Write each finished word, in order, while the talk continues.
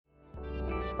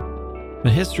The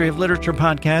History of Literature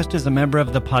podcast is a member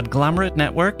of the Podglomerate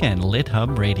Network and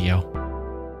LitHub Radio.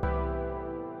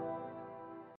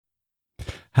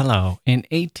 Hello. In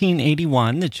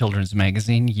 1881, the children's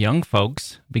magazine Young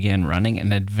Folks began running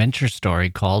an adventure story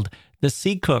called The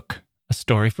Sea Cook, a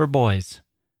Story for Boys,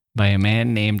 by a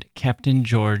man named Captain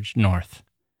George North.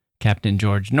 Captain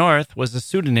George North was a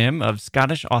pseudonym of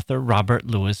Scottish author Robert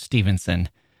Louis Stevenson,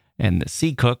 and The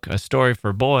Sea Cook, a Story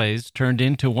for Boys, turned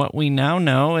into what we now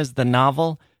know as the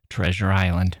novel Treasure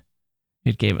Island.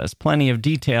 It gave us plenty of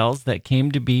details that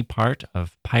came to be part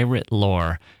of pirate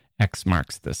lore, X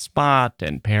marks the spot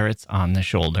and parrots on the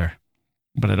shoulder.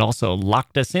 But it also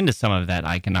locked us into some of that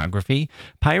iconography.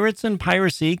 Pirates and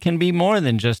piracy can be more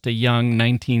than just a young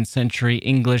 19th century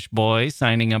English boy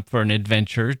signing up for an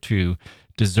adventure to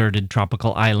deserted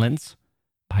tropical islands.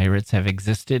 Pirates have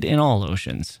existed in all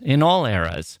oceans, in all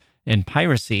eras, and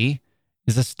piracy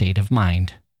is a state of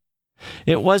mind.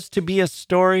 It was to be a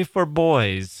story for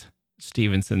boys,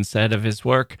 Stevenson said of his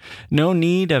work. No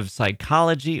need of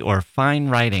psychology or fine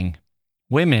writing.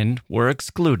 Women were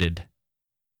excluded.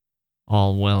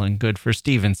 All well and good for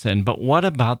Stevenson, but what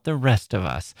about the rest of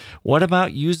us? What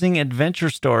about using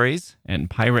adventure stories, and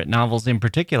pirate novels in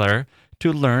particular,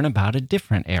 to learn about a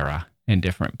different era, and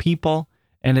different people,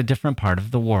 and a different part of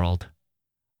the world?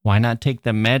 Why not take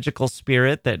the magical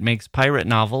spirit that makes pirate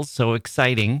novels so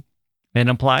exciting and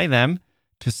apply them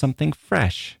to something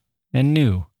fresh and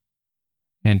new?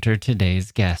 Enter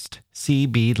today's guest,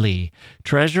 C.B. Lee,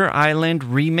 Treasure Island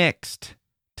Remixed,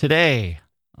 today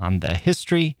on the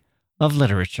History of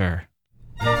Literature.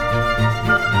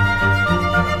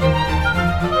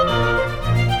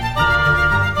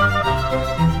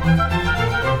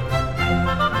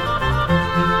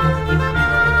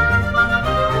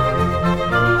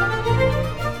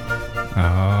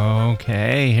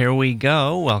 Okay, here we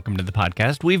go. Welcome to the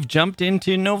podcast. We've jumped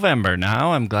into November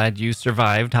now. I'm glad you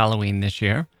survived Halloween this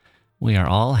year. We are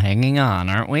all hanging on,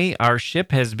 aren't we? Our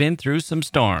ship has been through some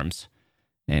storms.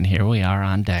 And here we are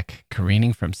on deck,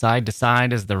 careening from side to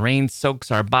side as the rain soaks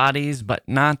our bodies, but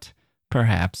not,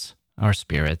 perhaps, our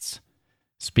spirits.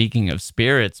 Speaking of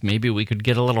spirits, maybe we could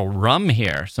get a little rum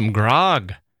here, some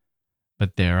grog.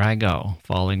 But there I go,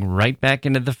 falling right back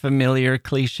into the familiar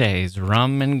cliches,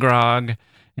 rum and grog,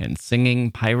 and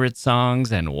singing pirate songs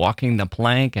and walking the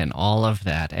plank and all of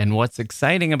that. And what's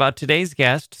exciting about today's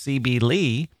guest, C.B.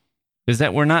 Lee, is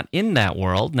that we're not in that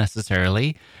world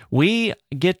necessarily. We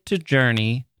get to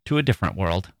journey to a different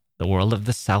world, the world of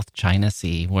the South China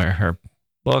Sea, where her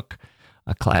book,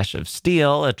 A Clash of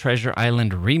Steel, a Treasure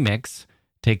Island remix,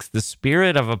 takes the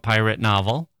spirit of a pirate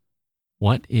novel.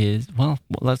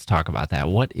 Let's talk about that.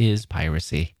 What is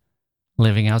piracy?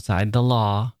 Living outside the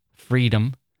law,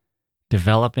 freedom,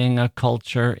 developing a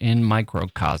culture in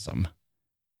microcosm,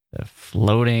 the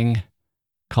floating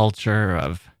culture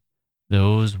of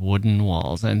those wooden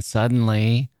walls. And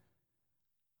suddenly,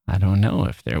 I don't know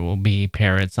if there will be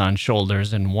parrots on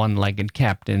shoulders and one-legged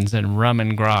captains and rum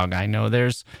and grog. I know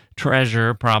there's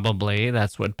treasure, probably.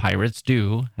 That's what pirates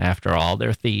do. After all,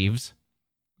 they're thieves.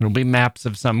 There'll be maps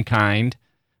of some kind.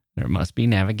 There must be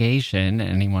navigation.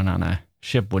 Anyone on a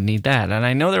ship would need that. And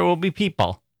I know there will be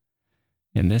people.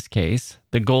 In this case,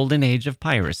 the golden age of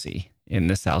piracy in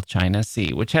the South China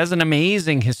Sea, which has an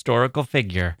amazing historical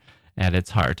figure at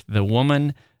its heart, the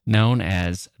woman known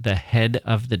as the head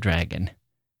of the dragon,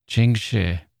 Qing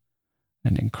Shi,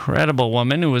 an incredible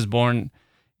woman who was born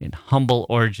in humble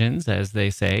origins, as they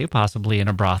say, possibly in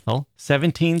a brothel,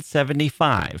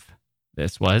 1775.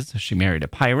 She married a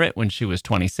pirate when she was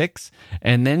 26,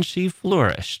 and then she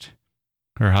flourished.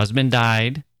 Her husband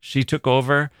died. She took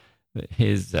over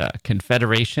his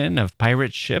confederation of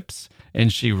pirate ships,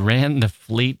 and she ran the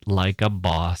fleet like a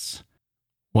boss.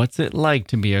 What's it like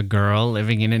to be a girl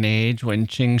living in an age when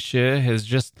Qing Shi has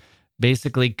just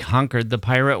basically conquered the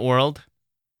pirate world,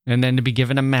 and then to be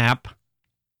given a map,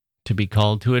 to be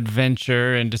called to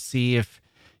adventure, and to see if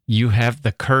you have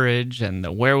the courage and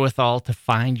the wherewithal to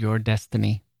find your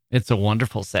destiny? It's a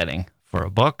wonderful setting for a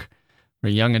book, for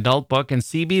a young adult book, and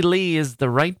C.B. Lee is the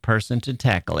right person to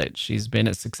tackle it. She's been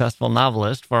a successful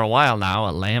novelist for a while now,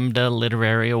 a Lambda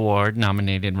Literary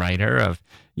Award-nominated writer of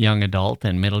young adult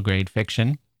and middle grade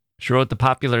fiction. She wrote the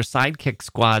popular Sidekick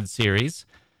Squad series.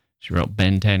 She wrote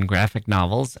Ben 10 graphic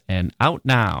novels, and out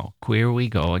now, Queer We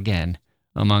Go Again,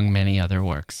 among many other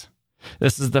works.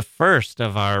 This is the first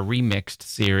of our remixed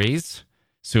series.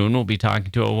 Soon we'll be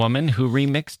talking to a woman who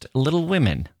remixed Little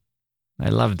Women. I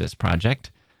love this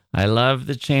project. I love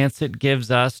the chance it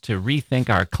gives us to rethink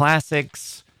our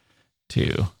classics,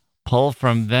 to pull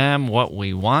from them what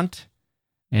we want,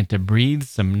 and to breathe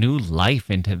some new life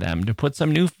into them, to put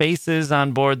some new faces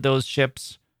on board those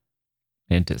ships,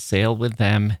 and to sail with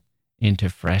them into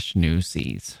fresh new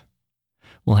seas.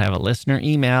 We'll have a listener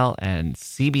email and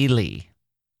CB Lee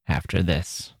after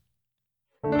this.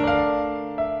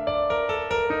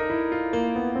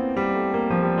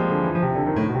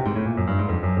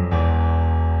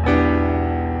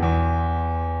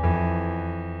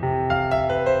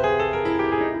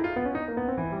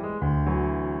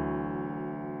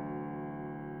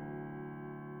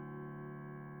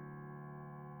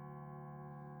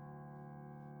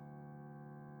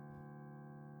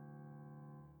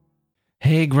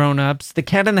 Hey grown-ups, the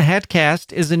Cat in the Hat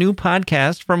Cast is a new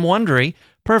podcast from Wondery,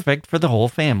 perfect for the whole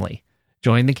family.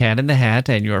 Join the Cat in the Hat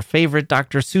and your favorite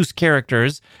Dr. Seuss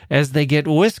characters as they get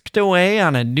whisked away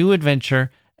on a new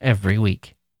adventure every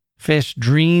week. Fish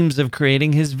dreams of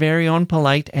creating his very own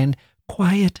polite and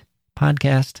quiet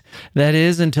podcast. That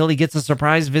is, until he gets a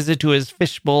surprise visit to his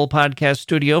Fishbowl podcast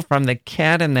studio from the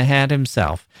Cat in the Hat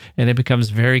himself, and it becomes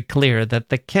very clear that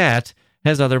the cat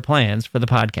has other plans for the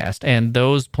podcast, and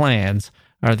those plans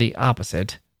are the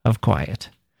opposite of quiet.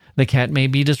 The cat may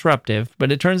be disruptive,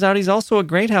 but it turns out he's also a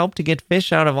great help to get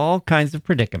fish out of all kinds of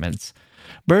predicaments.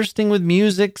 Bursting with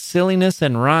music, silliness,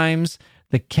 and rhymes,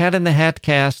 the Cat in the Hat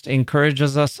Cast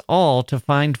encourages us all to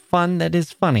find fun that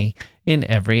is funny in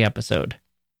every episode.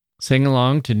 Sing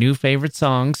along to new favorite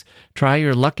songs, try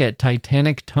your luck at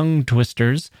Titanic tongue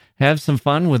twisters, have some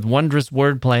fun with wondrous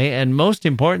wordplay, and most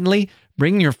importantly,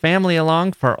 bring your family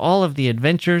along for all of the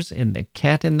adventures in the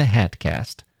Cat in the Hat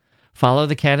Cast. Follow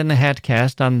the Cat in the Hat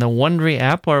Cast on the Wondery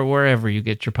app or wherever you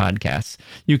get your podcasts.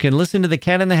 You can listen to the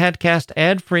Cat in the Hat Cast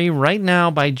ad-free right now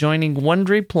by joining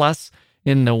Wondery Plus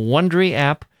in the Wondery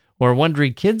app or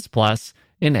Wondery Kids Plus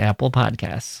in Apple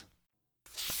Podcasts.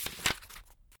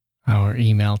 Our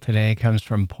email today comes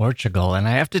from Portugal, and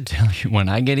I have to tell you, when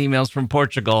I get emails from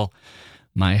Portugal,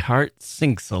 my heart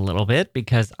sinks a little bit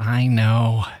because I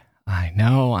know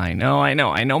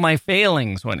my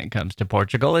failings when it comes to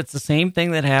Portugal. It's the same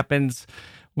thing that happens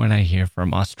when I hear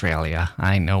from Australia.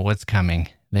 I know what's coming.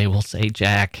 They will say,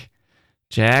 Jack,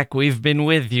 we've been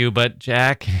with you, but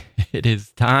Jack, it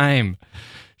is time.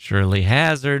 Shirley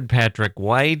Hazard, Patrick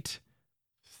White,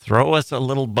 throw us a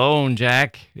little bone,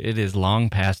 Jack. It is long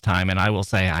past time, and I will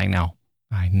say, I know.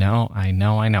 I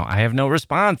have no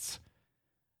response.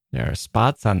 There are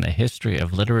spots on the history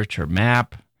of literature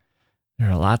map. There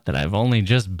are a lot that I've only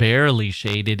just barely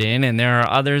shaded in, and there are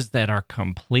others that are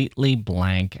completely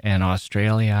blank, and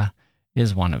Australia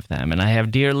is one of them. And I have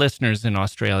dear listeners in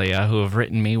Australia who have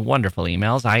written me wonderful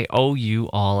emails. I owe you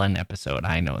all an episode.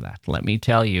 I know that. Let me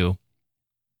tell you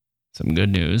some good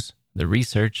news. The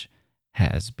research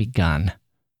has begun.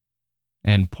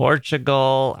 And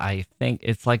Portugal, I think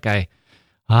it's like I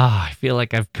feel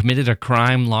like I've committed a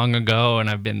crime long ago, and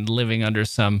I've been living under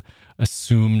some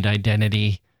assumed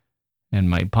identity. And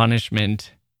my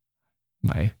punishment,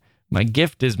 my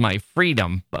gift is my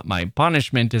freedom, but my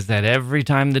punishment is that every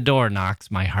time the door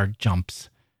knocks, my heart jumps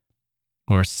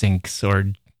or sinks,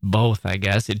 or both, I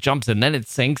guess. It jumps and then it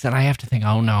sinks, and I have to think,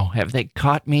 oh no, have they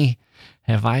caught me?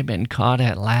 Have I been caught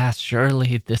at last?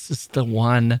 Surely this is the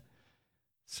one.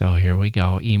 So here we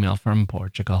go. Email from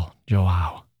Portugal.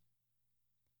 Joao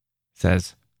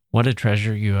says, what a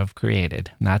treasure you have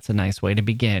created. And that's a nice way to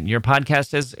begin. Your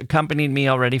podcast has accompanied me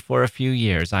already for a few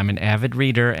years. I'm an avid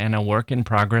reader and a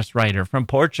work-in-progress writer from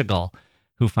Portugal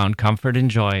who found comfort and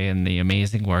joy in the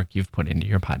amazing work you've put into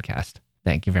your podcast.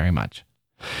 Thank you very much.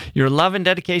 Your love and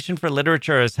dedication for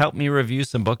literature has helped me review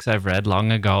some books I've read long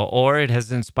ago, or it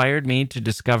has inspired me to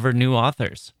discover new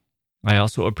authors. I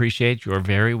also appreciate your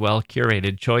very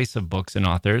well-curated choice of books and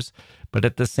authors, but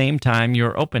at the same time,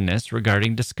 your openness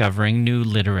regarding discovering new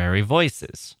literary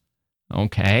voices.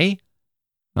 Okay,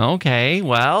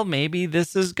 well, maybe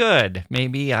this is good.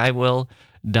 Maybe I will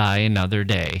die another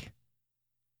day.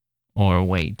 Or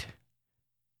wait.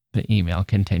 The email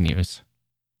continues.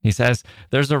 He says,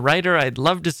 there's a writer I'd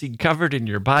love to see covered in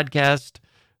your podcast,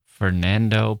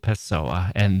 Fernando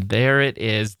Pessoa. And there it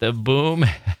is. The boom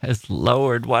has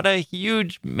lowered. What a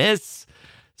huge miss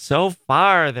so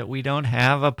far that we don't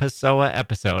have a Pessoa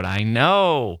episode. I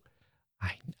know.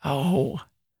 I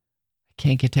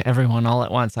can't get to everyone all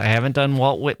at once. I haven't done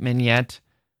Walt Whitman yet.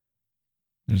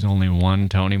 There's only one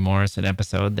Toni Morrison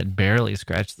episode that barely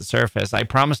scratched the surface. I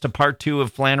promised a part 2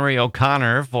 of Flannery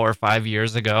O'Connor 4 or 5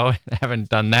 years ago. I haven't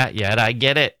done that yet. I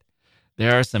get it.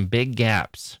 There are some big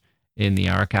gaps in the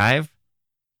archive.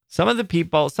 Some of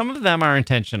them are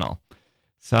intentional.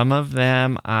 Some of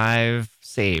them I've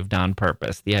saved on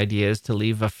purpose. The idea is to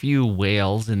leave a few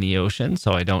whales in the ocean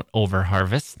so I don't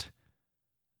overharvest.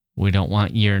 We don't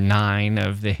want year 9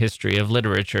 of the history of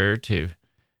literature to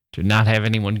not have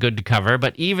anyone good to cover.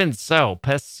 But even so,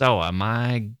 Pessoa,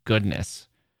 my goodness.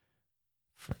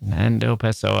 Fernando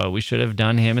Pessoa. We should have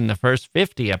done him in the first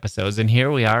 50 episodes, and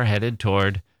here we are headed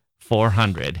toward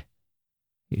 400.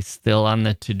 He's still on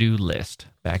the to-do list.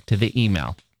 Back to the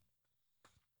email.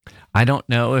 I don't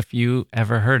know if you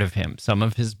ever heard of him. Some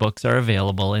of his books are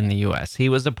available in the U.S. He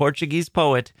was a Portuguese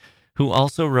poet who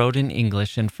also wrote in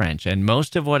English and French, and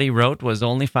most of what he wrote was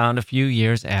only found a few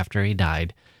years after he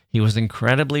died. He was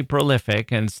incredibly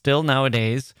prolific, and still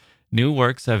nowadays, new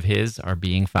works of his are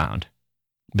being found.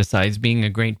 Besides being a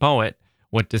great poet,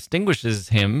 what distinguishes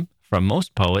him from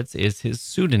most poets is his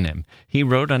pseudonym. He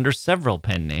wrote under several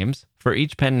pen names. For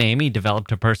each pen name, he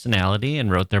developed a personality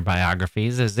and wrote their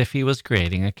biographies as if he was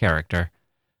creating a character.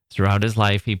 Throughout his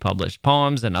life, he published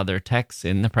poems and other texts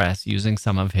in the press using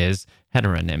some of his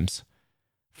heteronyms.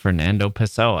 Fernando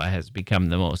Pessoa has become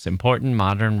the most important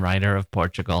modern writer of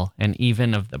Portugal and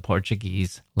even of the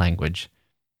Portuguese language.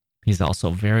 He's also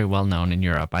very well known in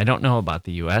Europe. I don't know about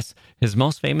the U.S. His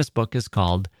most famous book is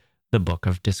called The Book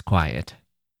of Disquiet.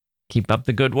 Keep up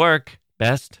the good work.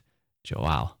 Best,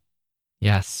 Joao.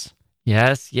 Yes.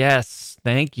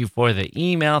 Thank you for the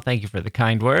email. Thank you for the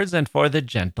kind words and for the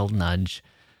gentle nudge.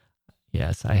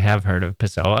 Yes, I have heard of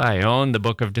Pessoa. I own The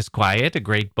Book of Disquiet, a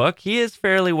great book. He is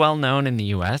fairly well known in the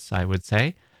U.S., I would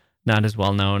say. Not as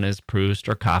well known as Proust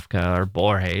or Kafka or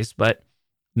Borges, but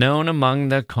known among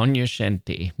the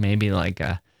cognoscenti, maybe like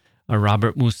a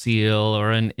Robert Musil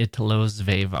or an Italo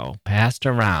Svevo, passed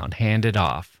around, handed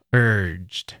off,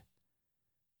 urged.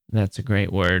 That's a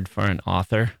great word for an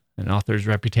author's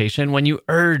reputation. When you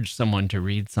urge someone to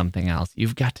read something else,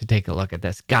 you've got to take a look at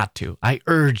this. Got to. I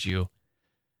urge you.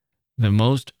 The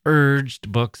most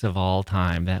urged books of all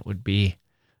time. That would be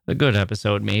a good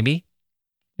episode, maybe.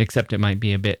 Except it might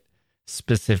be a bit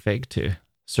specific to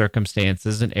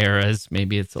circumstances and eras.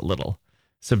 Maybe it's a little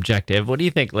subjective. What do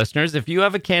you think, listeners? If you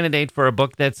have a candidate for a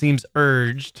book that seems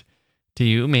urged to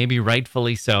you, maybe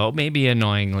rightfully so, maybe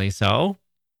annoyingly so,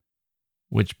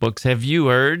 which books have you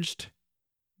urged?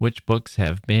 Which books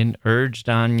have been urged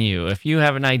on you? If you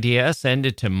have an idea, send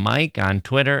it to Mike on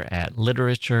Twitter at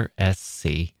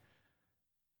LiteratureSC.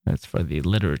 That's for the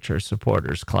Literature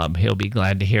Supporters Club. He'll be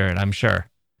glad to hear it, I'm sure.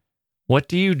 What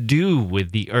do you do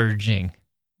with the urging?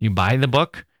 You buy the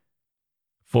book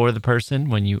for the person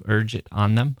when you urge it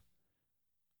on them?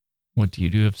 What do you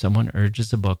do if someone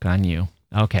urges a book on you?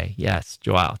 Okay, yes,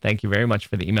 Joao, thank you very much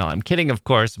for the email. I'm kidding, of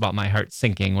course, about my heart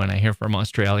sinking when I hear from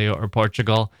Australia or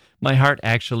Portugal. My heart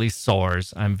actually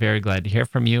soars. I'm very glad to hear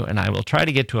from you, and I will try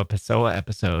to get to a Pessoa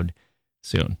episode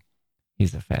soon.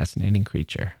 He's a fascinating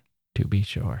creature, to be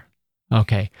sure.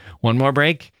 Okay, one more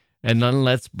break, and then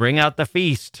let's bring out the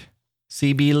feast.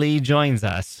 C.B. Lee joins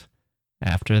us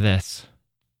after this.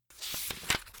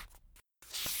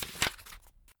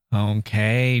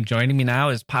 Okay, joining me now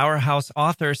is powerhouse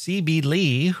author C.B.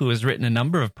 Lee, who has written a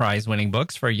number of prize-winning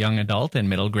books for young adult and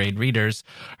middle grade readers.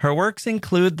 Her works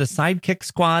include the Sidekick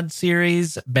Squad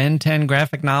series, Ben 10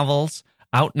 graphic novels,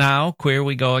 Out Now, Queer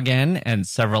We Go Again, and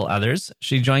several others.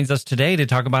 She joins us today to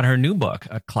talk about her new book,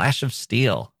 A Clash of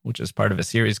Steel, which is part of a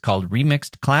series called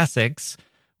Remixed Classics,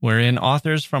 wherein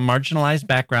authors from marginalized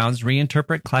backgrounds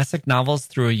reinterpret classic novels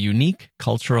through a unique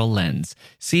cultural lens.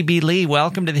 C.B. Lee,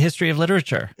 welcome to the History of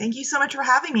Literature. Thank you so much for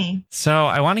having me. So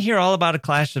I want to hear all about A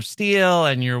Clash of Steel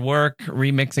and your work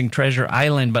remixing Treasure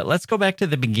Island, but let's go back to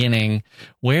the beginning.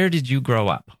 Where did you grow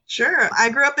up? Sure. I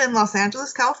grew up in Los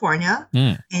Angeles, California,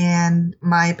 and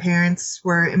my parents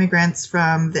were immigrants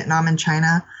from Vietnam and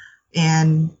China,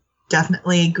 and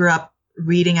definitely grew up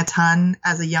reading a ton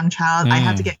as a young child. I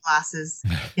had to get glasses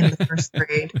in the first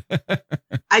grade.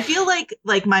 I feel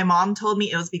like my mom told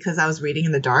me it was because I was reading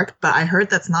in the dark, but I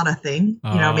heard that's not a thing.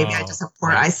 Maybe I just have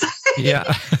poor eyesight.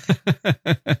 Yeah.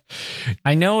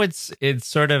 I know it's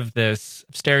sort of this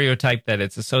stereotype that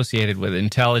it's associated with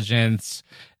intelligence,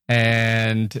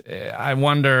 and I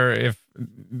wonder if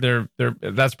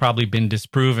that's probably been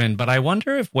disproven, but I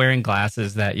wonder if wearing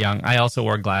glasses that young, I also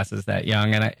wore glasses that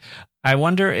young, and I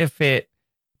wonder if it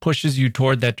pushes you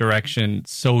toward that direction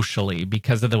socially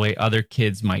because of the way other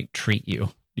kids might treat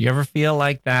you. Do you ever feel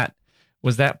like that?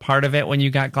 Was that part of it when you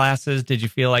got glasses? Did you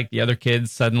feel like the other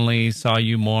kids suddenly saw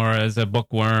you more as a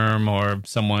bookworm or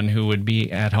someone who would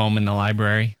be at home in the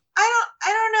library? I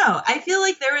don't know. I feel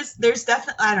like there's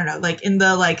definitely, I don't know, like in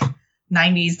the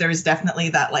 90s, there's definitely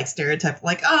that stereotype,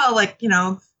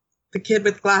 the kid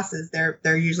with glasses,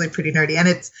 they're usually pretty nerdy.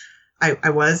 And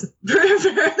I was very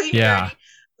nerdy,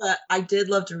 but I did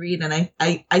love to read. And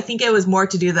I think it was more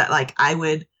to do that, I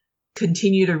would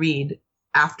continue to read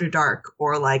after dark,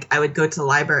 or like I would go to the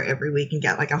library every week and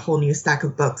get like a whole new stack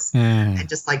of books and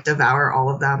just like devour all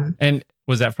of them. And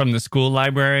was that from the school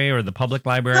library or the public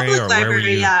library? Public or library, where were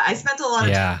you? yeah. I spent a lot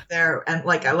of time there, and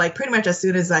like pretty much as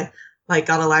soon as I like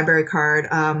got a library card,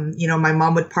 my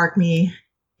mom would park me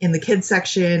in the kids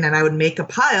section, and I would make a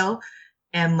pile,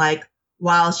 and like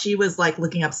while she was like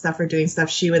looking up stuff or doing stuff,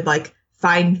 she would like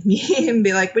find me and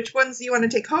be like, which ones do you want to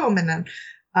take home? And then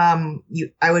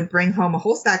I would bring home a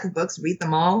whole stack of books, read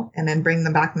them all, and then bring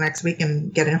them back the next week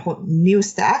and get a whole new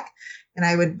stack. And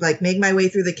I would like make my way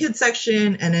through the kids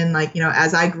section. And then like,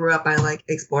 as I grew up, I like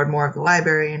explored more of the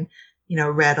library and,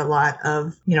 read a lot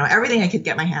of, everything I could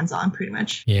get my hands on pretty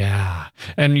much. Yeah.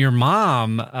 And your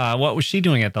mom, what was she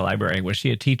doing at the library? Was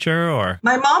she a teacher or?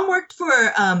 My mom worked for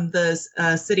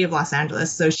the city of Los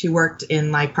Angeles. So she worked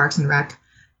in like Parks and Rec,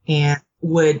 and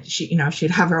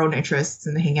she'd have her own interests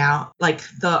and hang out. Like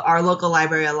our local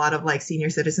library, a lot of like senior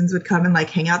citizens would come and like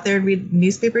hang out there and read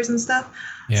newspapers and stuff.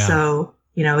 Yeah. So,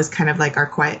 it was kind of like our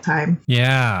quiet time.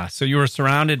 Yeah. So you were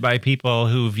surrounded by people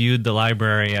who viewed the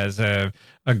library as a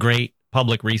great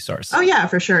public resource. Oh yeah,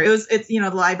 for sure.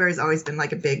 The library's always been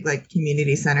like a big like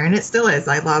community center, and it still is.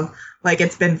 I love, like,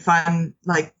 it's been fun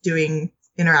like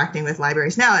interacting with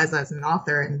libraries now as an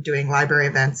author and doing library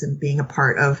events and being a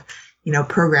part of,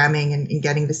 programming and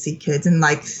getting to see kids. And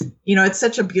like, it's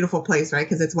such a beautiful place, right?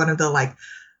 Because it's one of the like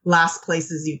last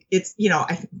places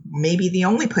maybe the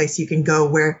only place you can go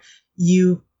where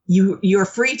you're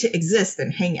free to exist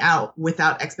and hang out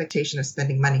without expectation of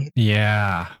spending money.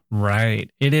 Yeah,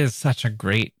 right. It is such a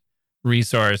great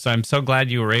resource. I'm so glad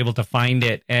you were able to find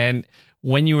it. And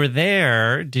when you were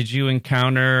there, did you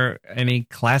encounter any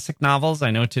classic novels? I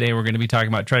know today we're going to be talking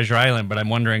about Treasure Island, but I'm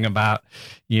wondering about,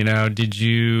 did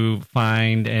you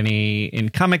find any in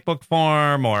comic book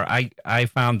form? Or I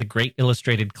found the great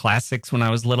illustrated classics when I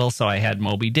was little. So I had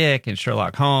Moby Dick and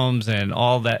Sherlock Holmes and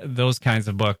all those kinds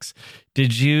of books.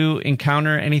 Did you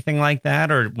encounter anything like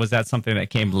that, or was that something that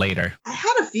came later? I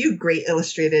had a few great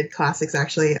illustrated classics,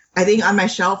 actually. I think on my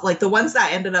shelf, like the ones that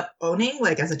I ended up owning,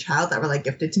 like as a child that were like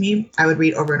gifted to me, I would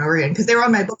read over and over again because they were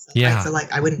on my books. Yeah. Right? So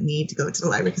like I wouldn't need to go to the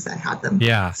library because I had them.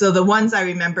 Yeah. So the ones I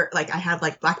remember, like I had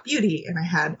like Black Beauty, and I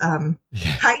had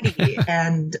Heidi,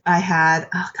 and I had,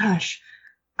 I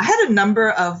had a number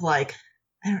of like,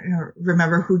 I don't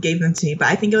remember who gave them to me, but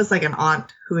I think it was like an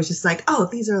aunt who was just like, oh,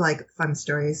 these are like fun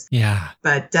stories. Yeah.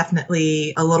 But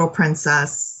definitely A Little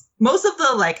Princess. Most of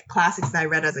the like classics that I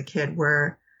read as a kid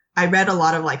I read a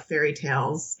lot of like fairy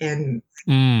tales and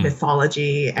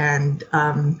mythology. And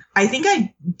I think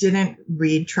I didn't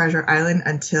read Treasure Island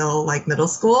until like middle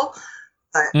school,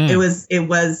 but it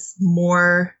was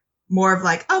more of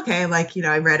like, okay, like,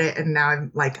 I read it and now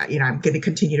I'm like, I'm going to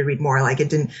continue to read more. Like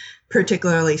it didn't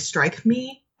particularly strike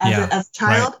me as a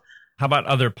child. Right. How about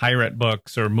other pirate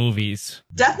books or movies?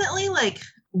 Definitely like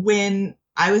when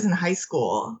I was in high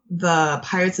school, the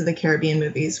Pirates of the Caribbean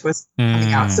movies was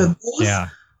coming out. So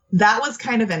that was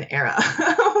kind of an era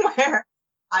where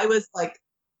I was like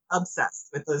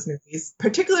obsessed with those movies,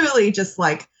 particularly just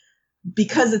like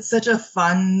because it's such a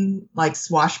fun, like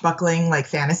swashbuckling, like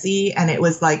fantasy. And it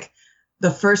was like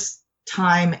the first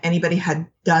time anybody had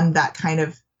done that kind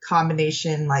of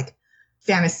combination, like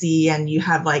fantasy, and you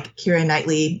have like Keira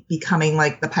Knightley becoming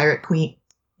like the pirate queen,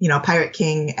 pirate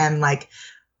king, and like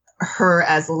her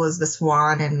as Elizabeth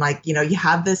Swann, and like, you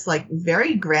have this like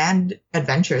very grand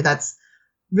adventure that's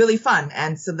really fun.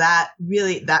 And so that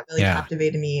really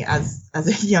captivated me as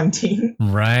a young teen.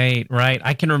 Right.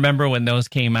 I can remember when those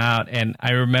came out, and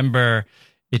I remember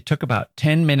it took about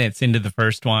 10 minutes into the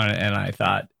first one, and I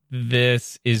thought,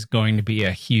 this is going to be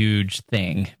a huge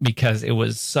thing because it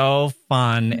was so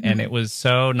fun and it was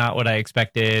so not what I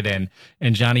expected. And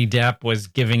Johnny Depp was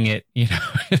giving it,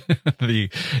 the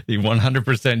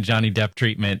 100% Johnny Depp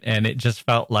treatment. And it just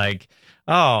felt like,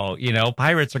 oh,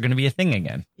 pirates are going to be a thing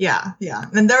again. Yeah. Yeah.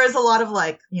 And there was a lot of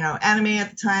like, anime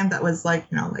at the time that was like,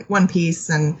 like One Piece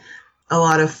and a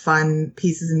lot of fun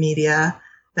pieces of media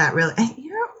that really,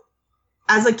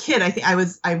 as a kid,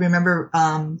 I remember,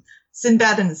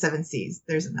 Sinbad and the Seven Seas.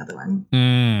 There's another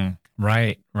one.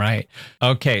 Right.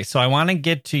 Okay, so I want to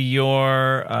get to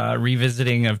your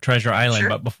revisiting of Treasure Island,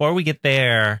 but before we get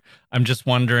there, I'm just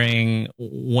wondering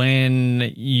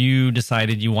when you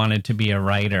decided you wanted to be a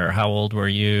writer. How old were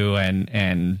you,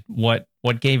 and what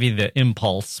gave you the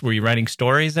impulse? Were you writing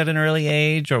stories at an early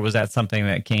age, or was that something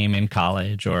that came in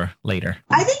college or later?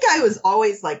 I think I was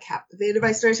always like captivated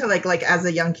by storytelling. Like as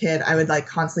a young kid, I would like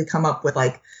constantly come up with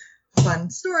like fun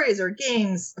stories or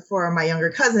games for my younger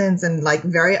cousins, and like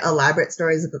very elaborate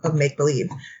stories of make-believe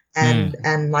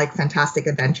and like fantastic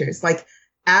adventures. Like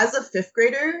as a fifth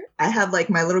grader, I had like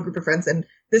my little group of friends, and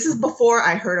this is before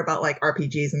I heard about like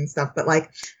RPGs and stuff, but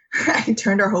like I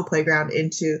turned our whole playground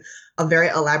into a very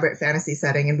elaborate fantasy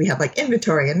setting, and we had like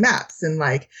inventory and maps and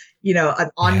like, you know, an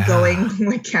ongoing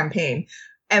like campaign.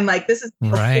 And like this is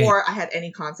before I had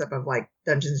any concept of like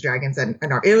Dungeons, Dragons, and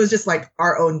it was just like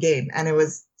our own game, and it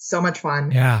was so much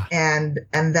fun. Yeah. And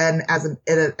then as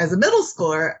a middle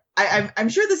schooler, I'm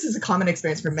sure this is a common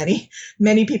experience for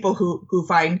many people who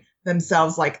find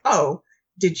themselves like, oh,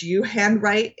 did you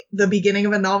handwrite the beginning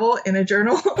of a novel in a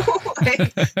journal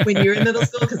like when you were in middle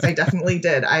school? Because I definitely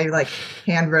did. I like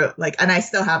hand wrote like, and I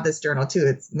still have this journal too.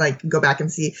 It's like, go back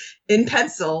and see in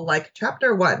pencil, like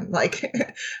chapter 1, like,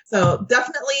 so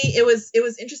definitely it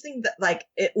was interesting that like,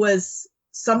 it was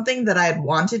something that I had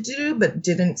wanted to do, but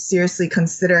didn't seriously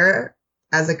consider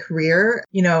as a career.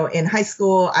 You know, in high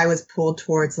school, I was pulled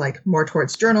towards like more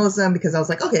towards journalism because I was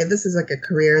like, okay, this is like a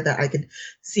career that I could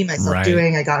see myself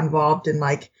doing. I got involved in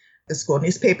like the school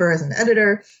newspaper as an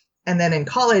editor. And then in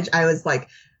college, I was like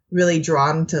really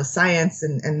drawn to science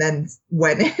and then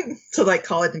went into like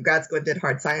college and grad school and did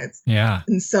hard science. Yeah.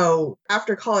 And so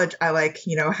after college, I like,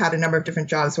 you know, had a number of different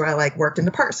jobs where I like worked in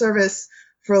the park service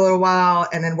for a little while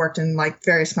and then worked in like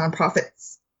various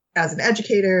nonprofits as an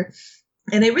educator.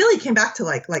 And it really came back to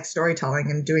like storytelling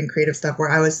and doing creative stuff where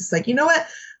I was just like, you know what?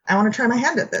 I want to try my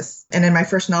hand at this. And then my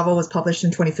first novel was published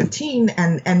in 2015.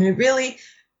 And it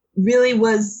really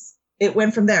was, it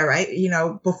went from there, right? You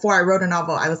know, before I wrote a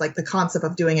novel, I was like, the concept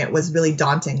of doing it was really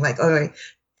daunting. Like, oh,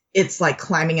 it's like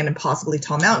climbing an impossibly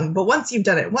tall mountain. But once you've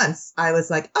done it once, I was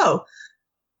like, oh,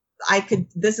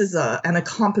 this is an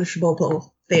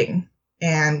accomplishable thing.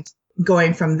 And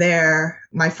going from there,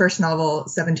 my first novel,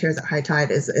 Seven Tears at High Tide,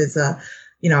 is a,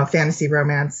 you know, a fantasy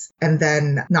romance. And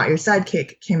then Not Your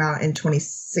Sidekick came out in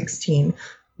 2016,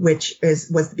 which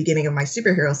was the beginning of my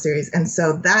superhero series. And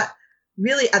so that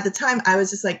really, at the time, I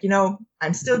was just like, you know,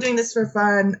 I'm still doing this for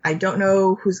fun. I don't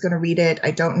know who's going to read it.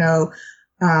 I don't know,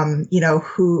 you know,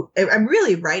 I'm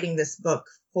really writing this book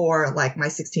for like my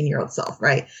 16-year-old self,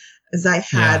 right? As I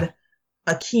had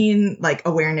a keen like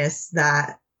awareness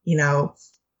that, you know,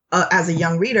 as a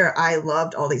young reader, I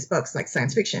loved all these books like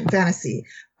science fiction, fantasy,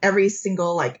 every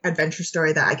single like adventure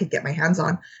story that I could get my hands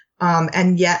on.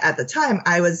 And yet at the time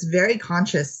I was very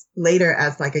conscious later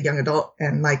as like a young adult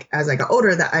and like as I got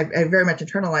older that I very much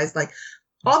internalized like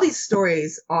all these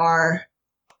stories are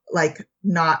like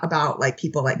not about like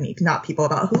people like me, not people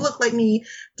about who look like me,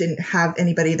 didn't have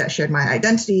anybody that shared my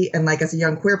identity. And like as a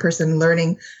young queer person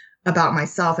learning about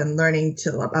myself and learning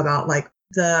about like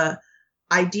the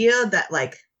idea that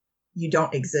like you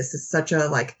don't exist is such a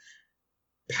like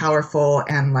powerful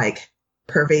and like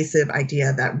pervasive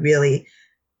idea that really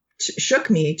shook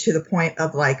me to the point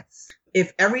of like,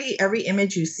 if every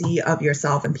image you see of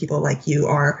yourself and people like you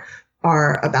are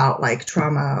about like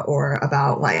trauma or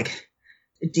about like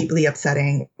deeply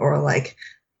upsetting or like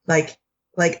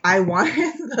I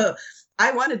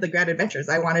wanted the grand adventures.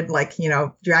 I wanted like, you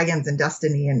know, dragons and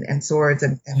destiny and swords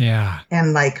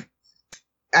and like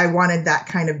I wanted that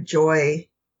kind of joy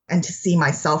and to see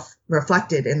myself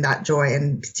reflected in that joy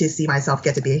and to see myself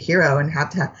get to be a hero and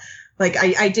have to like,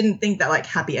 I didn't think that like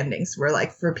happy endings were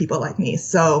like for people like me.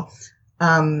 So,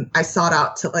 I sought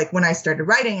out to like, when I started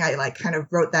writing, I like kind of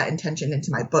wrote that intention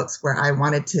into my books where I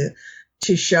wanted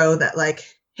to show that like,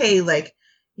 hey, like,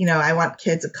 you know, I want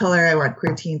kids of color. I want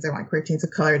queer teens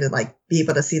of color to like be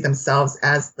able to see themselves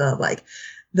as the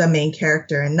main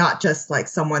character and not just like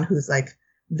someone who's like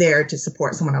there to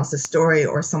support someone else's story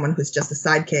or someone who's just a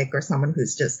sidekick or someone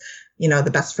who's just, you know,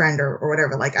 the best friend or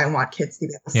whatever. Like I want kids to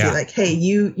be able to see like, hey,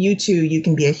 you too, you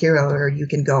can be a hero or you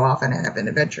can go off and have an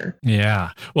adventure.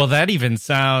 Yeah. Well, that even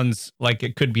sounds like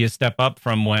it could be a step up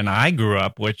from when I grew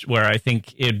up, where I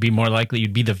think it'd be more likely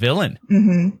you'd be the villain.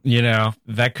 Mm-hmm. You know,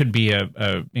 that could be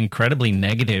a incredibly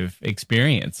negative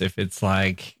experience if it's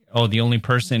like, oh, the only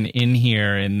person in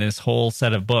here in this whole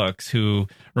set of books who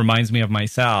reminds me of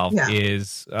myself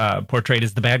is portrayed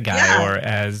as the bad guy, or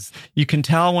as you can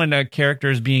tell when a character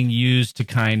is being used to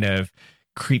kind of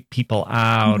creep people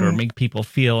out or make people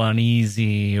feel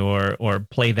uneasy or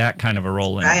play that kind of a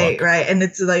role in a book. Right. And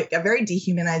it's like a very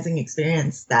dehumanizing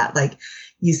experience that like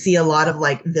you see a lot of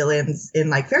like villains in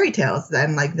like fairy tales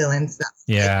and like villains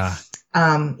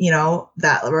that you know,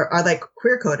 that are like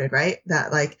queer coded, right?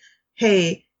 That like,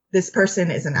 hey, this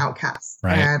person is an outcast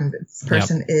and this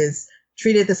person is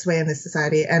treated this way in this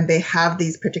society. And they have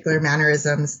these particular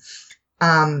mannerisms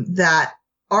that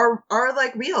are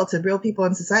like real to real people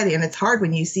in society. And it's hard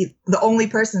when you see the only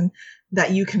person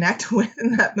that you connect with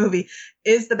in that movie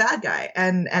is the bad guy.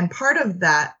 And part of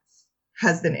that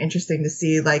has been interesting to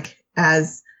see, like,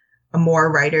 as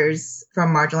more writers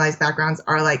from marginalized backgrounds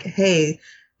are like, hey,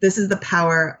 this is the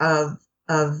power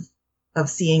of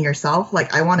seeing yourself.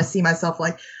 Like, I want to see myself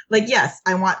like, yes,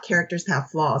 I want characters to have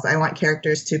flaws. I want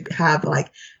characters to have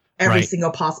like every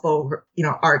single possible,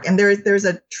 arc. And there's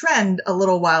a trend a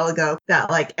little while ago that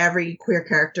like every queer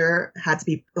character had to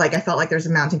be like, I felt like there's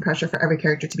a mounting pressure for every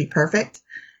character to be perfect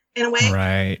in a way.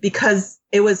 Right. Because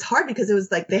it was hard because it was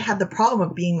like they had the problem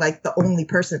of being like the only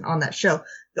person on that show,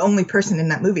 the only person in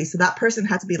that movie. So that person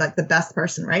had to be like the best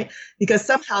person, right? Because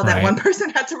somehow that one person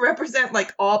had to represent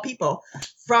like all people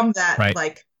from that,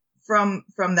 like from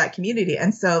that community.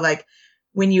 And so like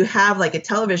when you have like a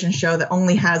television show that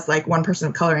only has like one person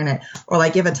of color in it, or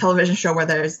like you have a television show where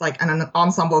there's like an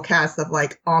ensemble cast of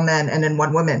like all men and then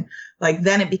one woman, like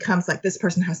then it becomes like this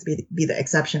person has to be the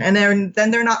exception. And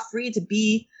then they're not free to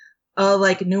be a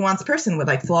like nuanced person with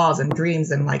like flaws and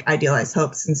dreams and like idealized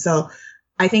hopes. And so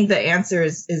I think the answer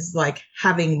is like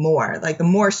having more, like the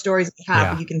more stories we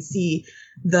have, you can see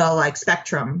the like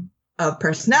spectrum of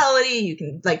personality. You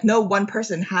can like, no one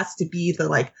person has to be the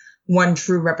like one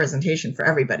true representation for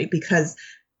everybody because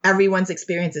everyone's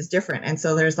experience is different. And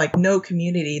so there's like no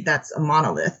community that's a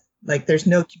monolith. Like there's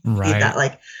no community that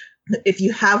like, if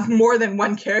you have more than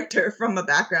one character from a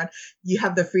background, you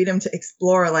have the freedom to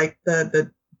explore like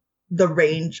the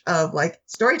range of like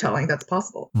storytelling that's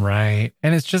possible. Right.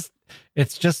 And it's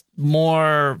just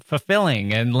more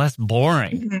fulfilling and less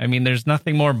boring. Mm-hmm. I mean, there's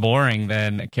nothing more boring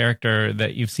than a character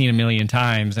that you've seen a million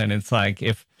times. And it's like,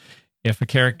 if a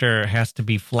character has to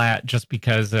be flat just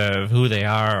because of who they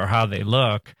are or how they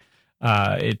look,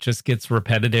 it just gets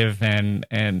repetitive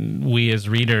and we as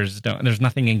readers there's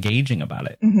nothing engaging about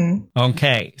it. Mm-hmm.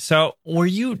 Okay. So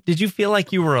did you feel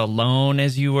like you were alone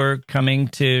as you were coming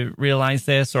to realize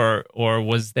this, or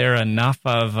was there enough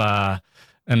of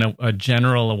a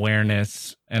general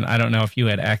awareness? And I don't know if you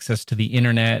had access to the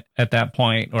internet at that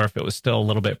point or if it was still a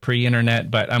little bit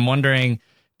pre-internet, but I'm wondering,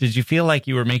 did you feel like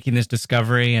you were making this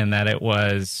discovery and that it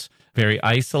was very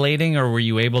isolating, or were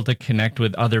you able to connect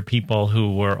with other people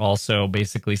who were also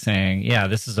basically saying, yeah,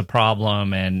 this is a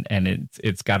problem and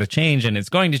it's got to change and it's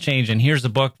going to change, and here's a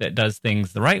book that does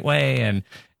things the right way? And,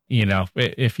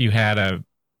 if you had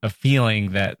a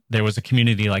feeling that there was a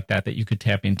community like that you could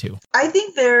tap into. I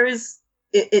think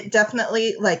it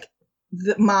definitely like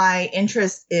my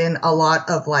interest in a lot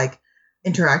of like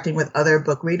interacting with other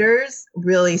book readers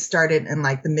really started in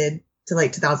like the mid to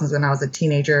late 2000s when I was a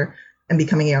teenager and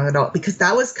becoming a young adult, because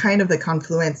that was kind of the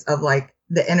confluence of like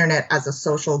the internet as a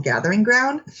social gathering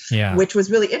ground, which was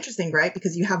really interesting, right?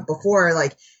 Because you have before,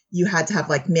 like you had to have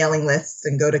like mailing lists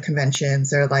and go to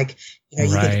conventions, or like, you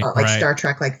could like Star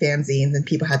Trek, like fanzines, and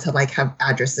people had to like have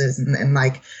addresses and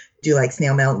like do like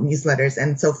snail mail newsletters.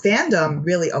 And so fandom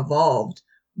really evolved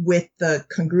with the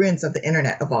congruence of the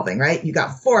internet evolving, right? You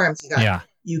got forums,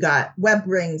 you got web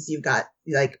rings, you got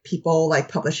like people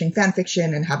like publishing fan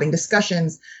fiction and having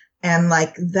discussions. And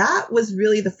like that was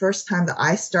really the first time that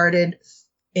I started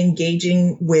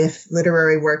engaging with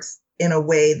literary works in a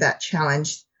way that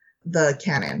challenged the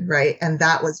canon, right? And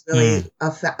that was really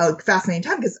a fascinating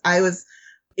time, because I was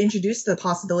introduced to the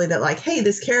possibility that like, hey,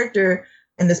 this character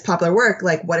in this popular work,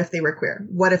 like what if they were queer?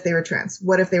 What if they were trans?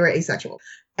 What if they were asexual?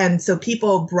 And so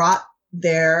people brought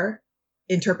their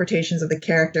interpretations of the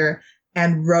character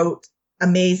and wrote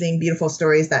amazing, beautiful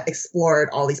stories that explored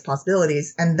all these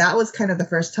possibilities. And that was kind of the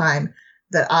first time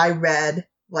that I read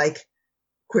like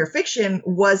queer fiction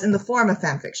was in the form of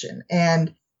fan fiction.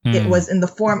 And it was in the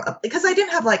form of, because I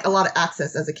didn't have like a lot of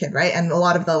access as a kid, right? And a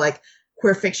lot of the like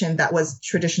queer fiction that was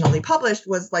traditionally published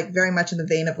was like very much in the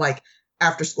vein of like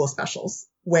after school specials,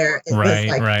 where it was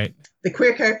like the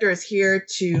queer character is here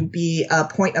to be a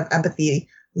point of empathy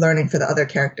learning for the other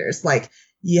characters. Like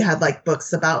you had like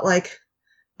books about like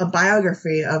a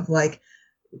biography of like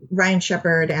Ryan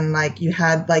Shepherd, and like you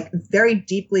had like very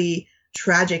deeply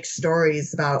tragic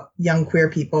stories about young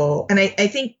queer people. And I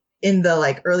think in the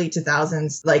like early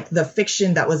 2000s, like the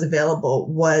fiction that was available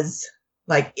was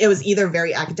like, it was either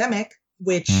very academic,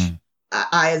 which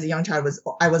I as a young child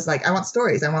I was like, I want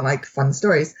stories. I want like fun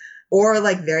stories, or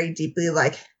like very deeply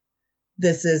like,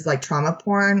 this is like trauma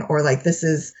porn, or like, this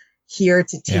is here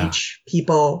to teach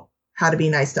people how to be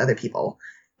nice to other people.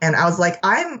 And I was like,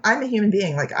 I'm a human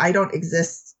being. Like, I don't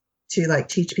exist to like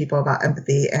teach people about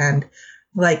empathy. And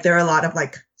like, there are a lot of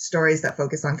like stories that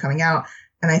focus on coming out.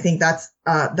 And I think that's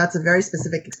a very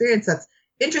specific experience that's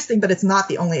interesting, but it's not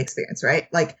the only experience, right?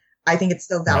 Like, I think it's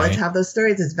still valid to have those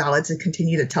stories. It's valid to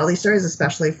continue to tell these stories,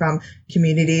 especially from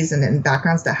communities and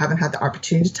backgrounds that haven't had the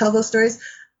opportunity to tell those stories.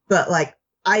 But like,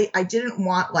 I didn't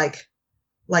want like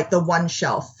the one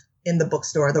shelf in the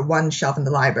bookstore, the one shelf in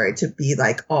the library, to be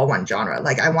like all one genre.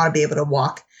 Like I want to be able to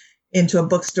walk into a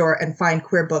bookstore and find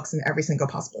queer books in every single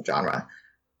possible genre.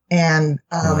 And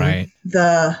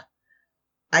the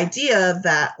idea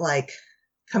that like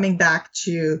coming back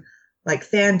to like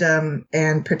fandom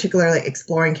and particularly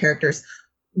exploring characters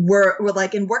were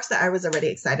like in works that I was already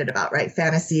excited about, right?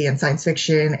 Fantasy and science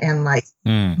fiction, and like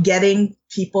getting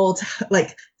people to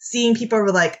like seeing people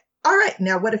were like, all right,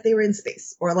 now what if they were in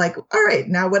space? Or like, all right,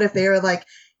 now what if they were like,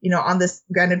 you know, on this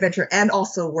grand adventure and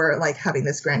also were like having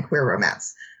this grand queer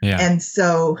romance. Yeah. And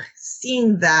so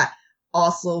seeing that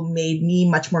also made me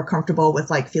much more comfortable with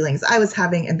like feelings I was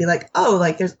having and be like, oh,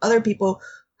 like there's other people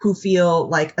who feel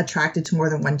like attracted to more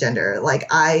than one gender. Like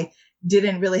I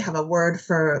didn't really have a word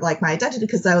for like my identity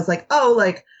because I was like, oh,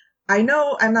 like I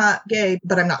know I'm not gay,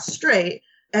 but I'm not straight.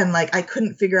 And like I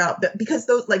couldn't figure out that because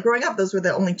those like growing up, those were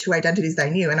the only two identities that I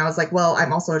knew. And I was like, well,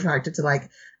 I'm also attracted to like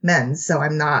men. So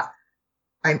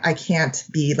I can't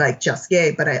be like just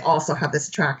gay, but I also have this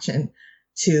attraction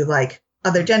to like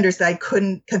other genders that I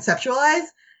couldn't conceptualize.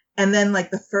 And then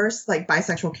like the first like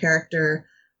bisexual character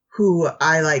who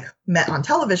I like met on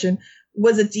television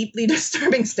was a deeply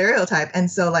disturbing stereotype. And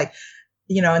so like,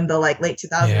 you know, in the like late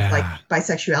 2000s, like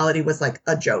bisexuality was like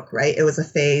a joke, right? It was a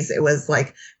phase. It was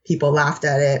like people laughed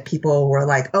at it. People were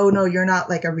like, oh no, you're not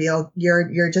like a real, you're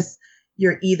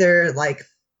either like,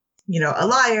 you know, a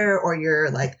liar or you're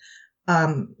like,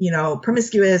 you know,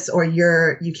 promiscuous or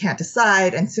you can't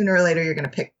decide. And sooner or later, you're going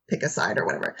to pick a side or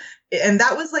whatever. And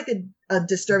that was like a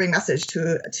disturbing message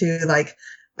to like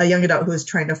a young adult who was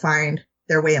trying to find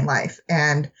their way in life.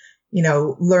 And, you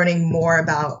know, learning more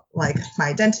about like my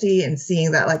identity and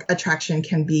seeing that like attraction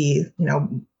can be, you know,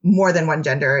 more than one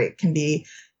gender. It can be,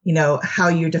 you know, how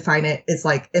you define it is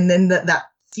like, and then that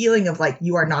feeling of like,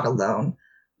 you are not alone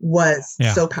was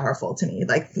so powerful to me.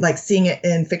 Like seeing it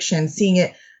in fiction, seeing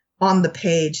it on the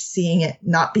page, seeing it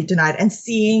not be denied and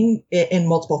seeing it in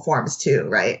multiple forms too.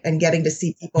 Right. And getting to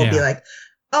see people be like,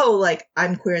 oh, like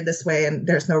I'm queer this way and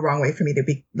there's no wrong way for me to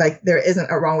be like, there isn't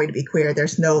a wrong way to be queer.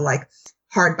 There's no like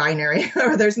hard binary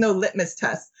or there's no litmus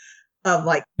test of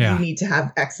like, you need to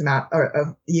have X amount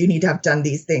or you need to have done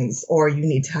these things or you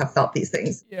need to have felt these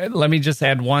things. Yeah, let me just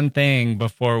add one thing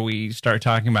before we start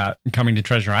talking about coming to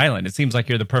Treasure Island. It seems like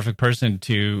you're the perfect person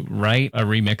to write a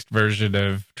remixed version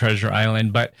of Treasure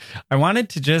Island, but I wanted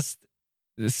to just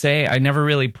say I never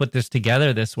really put this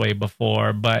together this way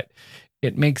before, but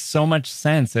it makes so much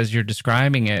sense as you're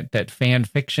describing it that fan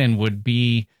fiction would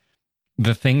be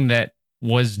the thing that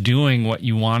was doing what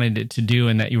you wanted it to do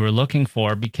and that you were looking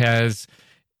for, because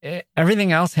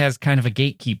everything else has kind of a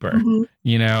gatekeeper,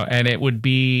 you know, and it would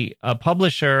be a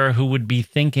publisher who would be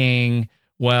thinking,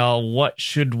 well, what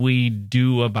should we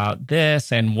do about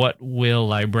this? And what will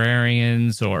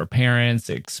librarians or parents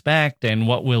expect? And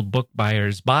what will book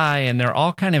buyers buy? And they're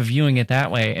all kind of viewing it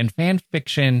that way. And fan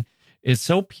fiction is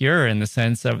so pure in the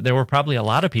sense of there were probably a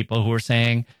lot of people who were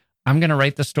saying, I'm going to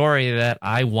write the story that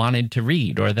I wanted to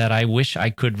read or that I wish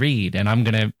I could read. And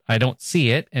I don't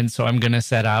see it. And so I'm going to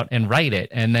set out and write it.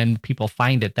 And then people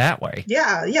find it that way.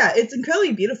 Yeah. Yeah. It's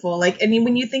incredibly beautiful. Like, I mean,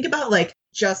 when you think about like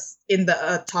just in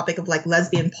the topic of like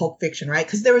lesbian pulp fiction, right?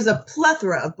 Because there was a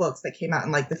plethora of books that came out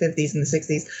in like the 50s and the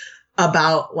 60s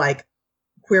about like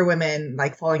queer women,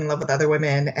 like falling in love with other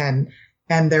women.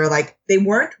 And they're like, they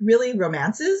weren't really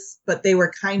romances, but they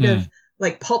were kind of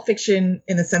like pulp fiction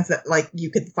in the sense that like you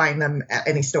could find them at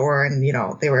any store and, you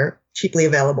know, they were cheaply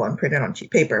available and printed on cheap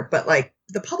paper. But like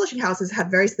the publishing houses had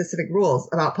very specific rules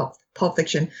about pulp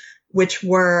fiction, which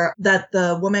were that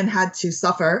the woman had to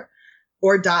suffer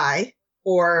or die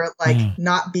or like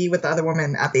not be with the other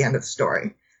woman at the end of the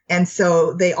story. And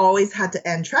so they always had to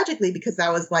end tragically because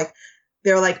that was like,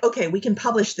 they were like, okay, we can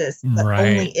publish this, but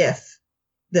only if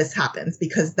this happens,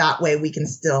 because that way we can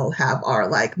still have our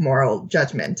like moral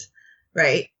judgment.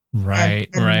 Right.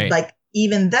 And like,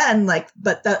 even then, like,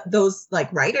 but those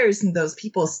like writers and those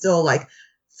people still like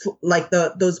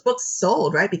those books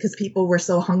sold, right? Because people were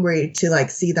so hungry to like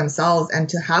see themselves and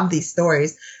to have these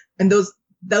stories. And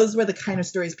those were the kind of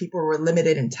stories people were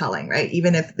limited in telling, right?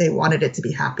 Even if they wanted it to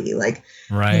be happy, like,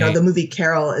 you know, the movie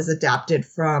Carol is adapted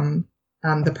from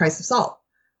The Price of Salt,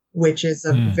 which is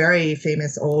a very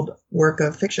famous old work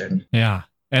of fiction. Yeah.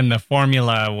 And the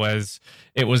formula was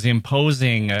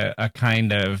imposing a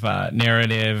kind of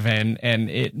narrative, and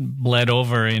it bled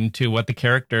over into what the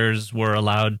characters were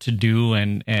allowed to do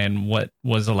and what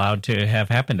was allowed to have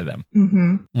happen to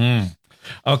them.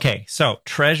 Okay, so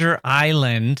Treasure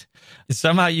Island.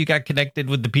 Somehow you got connected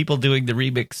with the people doing the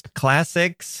remixed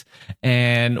classics.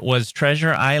 And was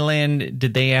Treasure Island,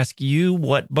 did they ask you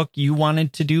what book you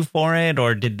wanted to do for it?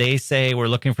 Or did they say, we're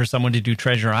looking for someone to do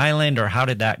Treasure Island? Or how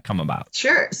did that come about?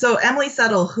 Sure. So Emily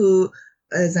Settle, who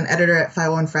is an editor at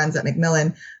 501 Friends at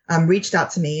Macmillan, reached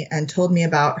out to me and told me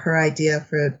about her idea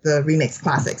for the remixed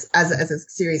classics as a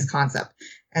series concept,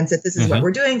 and said, this is what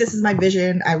we're doing. This is my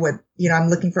vision. I'm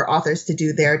looking for authors to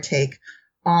do their take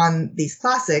on these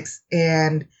classics,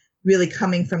 and really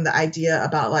coming from the idea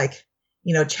about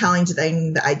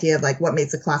challenging the idea of what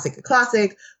makes a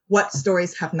classic, what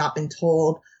stories have not been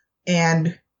told.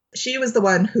 And she was the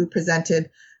one who presented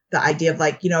the idea of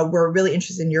we're really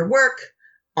interested in your work.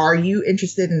 Are you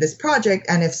interested in this project?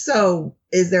 And if so,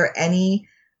 is there any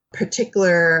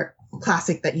particular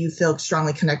classic that you feel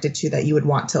strongly connected to that you would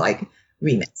want to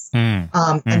remix?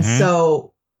 And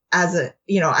so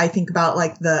I think about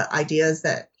the ideas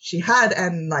that she had,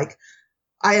 and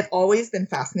I had always been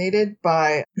fascinated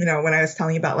by, when I was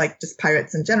telling you about just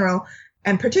pirates in general.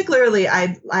 And particularly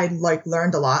I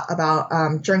learned a lot about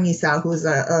Zheng Yisao, who is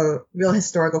a real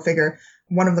historical figure,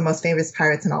 one of the most famous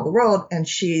pirates in all the world. And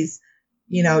she's,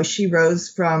 she rose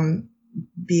from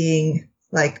being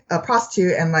a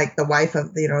prostitute and the wife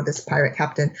of, this pirate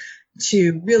captain,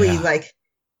 to really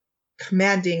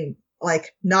commanding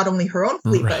not only her own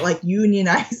fleet, but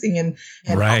unionizing and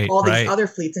all these other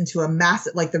fleets into a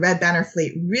massive, the Red Banner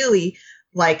fleet really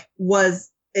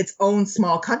was its own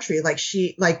small country.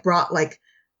 She brought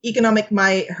economic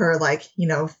might, her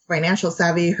financial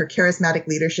savvy, her charismatic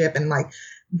leadership, and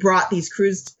brought these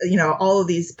crews, all of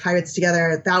these pirates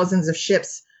together, thousands of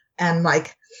ships, and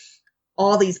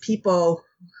all these people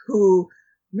who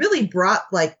really brought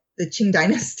the Qing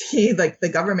dynasty, the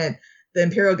government, the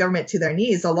imperial government, to their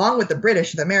knees, along with the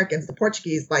British, the Americans, the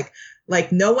Portuguese.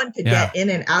 No one could get in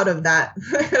and out of that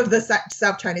of the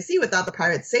South China Sea without the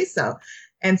pirates say so.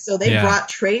 And so they brought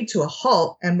trade to a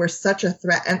halt and were such a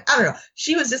threat. And I don't know,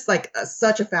 she was just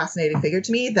such a fascinating figure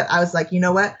to me that I was you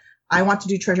know what? I want to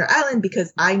do Treasure Island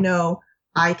because I know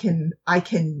I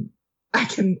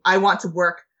want to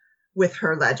work with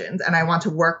her legends, and I want to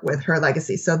work with her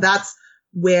legacy. So that's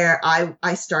where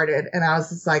I started. And I was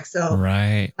just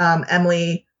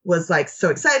Emily was so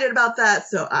excited about that.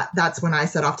 So that's when I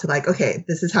set off to okay,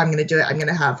 this is how I'm going to do it. I'm going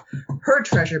to have her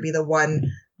treasure be the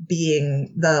one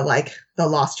being the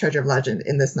lost treasure of legend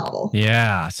in this novel.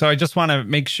 Yeah. So I just want to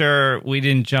make sure we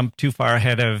didn't jump too far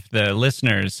ahead of the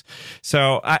listeners.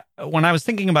 So when I was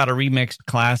thinking about a remixed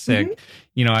classic,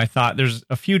 I thought there's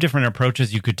a few different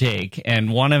approaches you could take.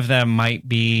 And one of them might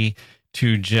be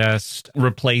to just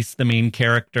replace the main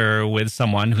character with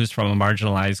someone who's from a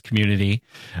marginalized community.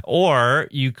 Or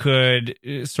you could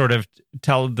sort of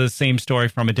tell the same story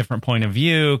from a different point of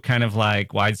view, kind of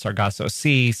like Wide Sargasso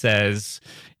Sea says,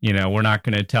 we're not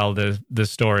going to tell the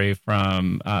story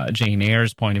from Jane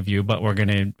Eyre's point of view, but we're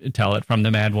going to tell it from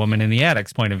the Mad Woman in the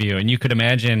Attic's point of view. And you could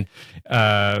imagine,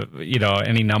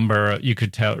 any number. You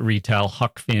could retell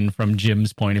Huck Finn from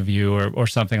Jim's point of view, or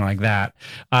something like that.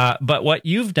 But what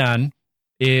you've done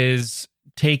is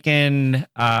taken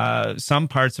some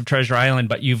parts of Treasure Island,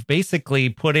 but you've basically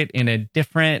put it in a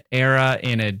different era,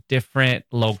 in a different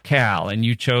locale. And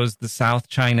you chose the South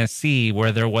China Sea,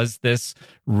 where there was this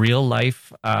real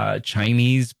life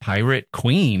Chinese pirate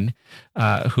queen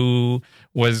who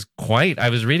was I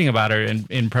was reading about her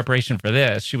in preparation for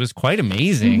this. She was quite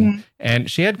amazing.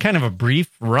 And she had kind of a brief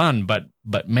run, but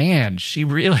man, she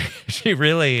really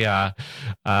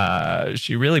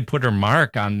put her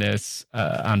mark on this,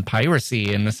 on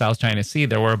piracy in the South China Sea.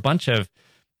 There were a bunch of,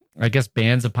 I guess,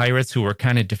 bands of pirates who were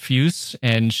kind of diffuse,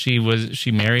 and she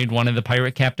married one of the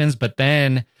pirate captains, but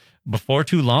then before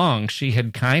too long, she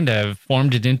had kind of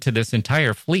formed it into this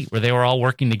entire fleet where they were all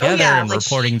working together and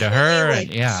reporting to her.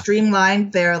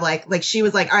 Streamlined their she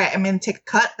was all right, I'm going to take a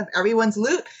cut of everyone's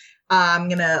loot. I'm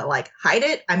going to hide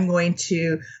it. I'm going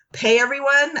to pay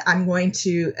everyone. I'm going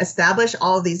to establish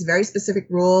all of these very specific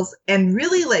rules, and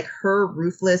really her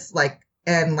ruthless,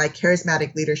 and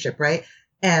charismatic leadership. Right.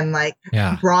 And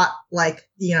brought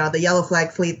the Yellow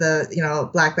Flag Fleet, the,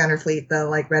 Black Banner Fleet,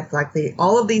 the Red Flag Fleet,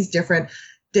 all of these different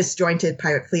disjointed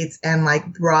pirate fleets, and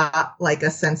brought a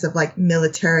sense of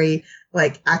military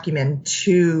acumen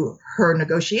to her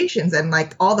negotiations. And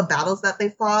all the battles that they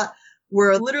fought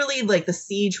were literally the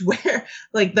siege where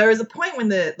there was a point when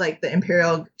the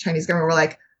Imperial Chinese government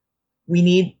were we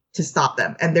need to stop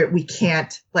them, and we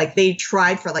can't, they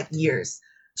tried for years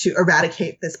to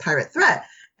eradicate this pirate threat.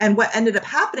 And what ended up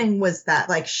happening was that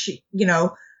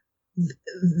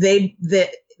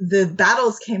the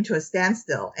battles came to a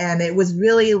standstill, and it was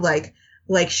really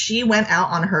like she went out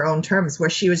on her own terms, where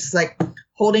she was just like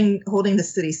holding the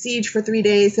city siege for 3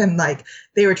 days, and like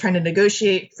they were trying to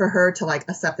negotiate for her to like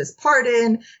accept this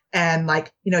pardon, and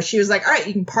like, you know, she was like, all right,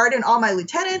 you can pardon all my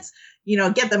lieutenants, you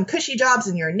know, get them cushy jobs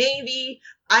in your navy.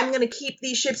 I'm gonna keep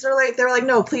these ships. They're like,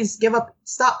 no, please give up,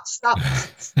 stop,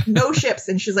 no ships.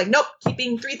 And she's like, nope,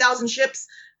 keeping 3,000 ships.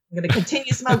 I'm going to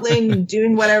continue smuggling and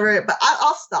doing whatever, but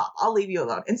I'll stop. I'll leave you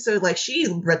alone. And so like she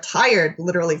retired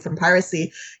literally from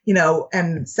piracy, you know,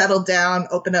 and settled down,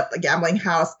 opened up a gambling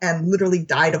house, and literally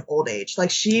died of old age.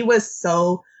 Like she was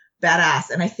so badass.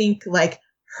 And I think like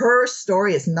her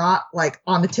story is not like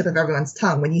on the tip of everyone's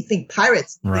tongue. When you think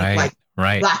pirates, you think like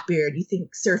Blackbeard, you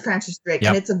think Sir Francis Drake,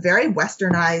 and it's a very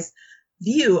westernized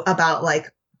view about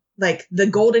like the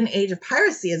golden age of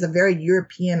piracy is a very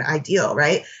European ideal,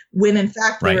 right? When in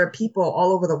fact there are people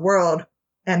all over the world,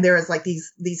 and there is like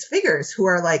these figures who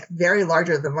are like very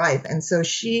larger than life. And so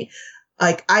she,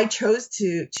 like, I chose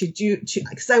to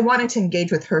because I wanted to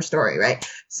engage with her story, right?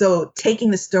 So taking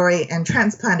the story and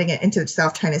transplanting it into the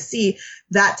South China Sea,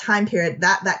 that time period,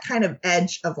 that kind of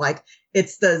edge of like,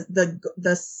 it's the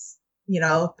you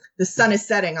know, the sun is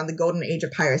setting on the golden age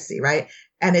of piracy, right?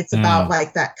 And it's about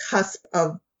like that cusp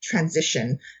of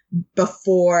transition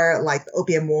before like the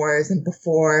Opium Wars and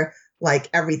before like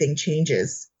everything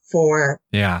changes for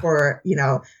you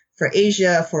know, for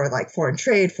Asia, for like foreign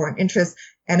trade, foreign interests.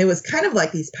 And it was kind of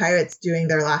like these pirates doing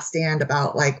their last stand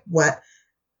about like what,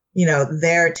 you know,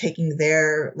 they're taking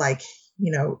their like,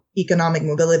 you know, economic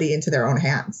mobility into their own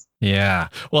hands. Yeah.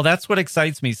 Well, that's what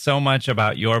excites me so much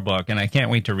about your book, and I can't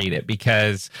wait to read it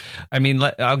because, I mean,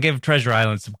 I'll give Treasure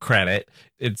Island some credit.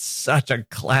 It's such a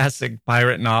classic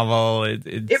pirate novel. It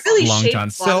really Long shaped John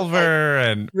Silver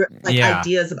and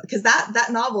ideas, because that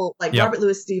novel, like Robert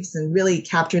Louis Stevenson, really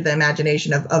captured the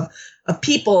imagination of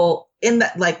people in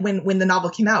that. Like when the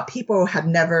novel came out, people had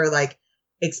never like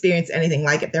experienced anything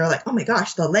like it. They were like, oh my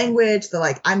gosh, the language, the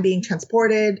like, I'm being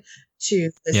transported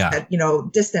to this, you know,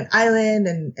 distant island,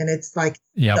 and it's like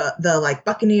the like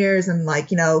buccaneers and like,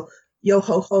 you know, yo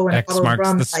ho ho and X a bottle marks of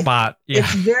rum. the Like, spot.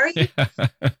 it's very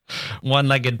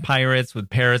one-legged pirates with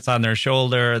parrots on their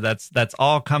shoulder. That's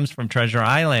all comes from Treasure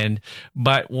Island.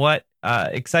 But what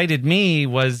excited me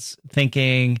was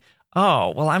thinking,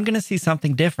 oh, well, I'm going to see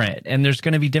something different, and there's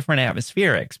going to be different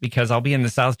atmospherics because I'll be in the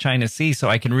South China Sea, so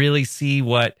I can really see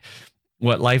what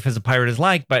life as a pirate is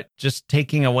like, but just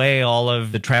taking away all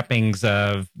of the trappings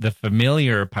of the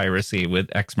familiar piracy with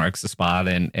X marks the spot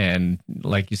and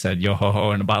like you said, yo ho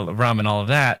ho and a bottle of rum and all of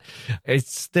that.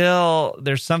 It's still,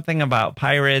 there's something about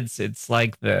pirates. It's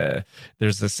like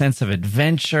there's a sense of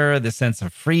adventure, the sense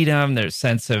of freedom, there's a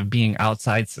sense of being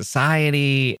outside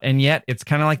society. And yet it's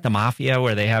kind of like the mafia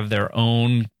where they have their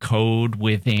own code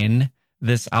within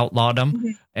this outlawdom. Mm-hmm.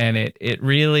 And it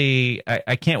really,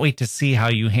 I can't wait to see how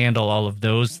you handle all of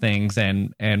those things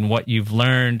and what you've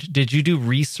learned. Did you do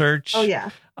research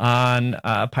on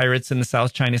pirates in the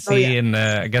South China Sea in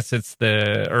the, I guess it's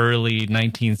the early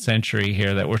 19th century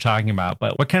here that we're talking about,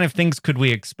 but what kind of things could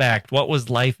we expect? What was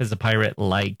life as a pirate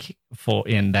like for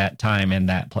in that time and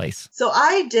that place? So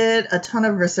I did a ton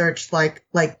of research, like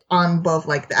on both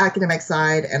like the academic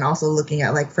side and also looking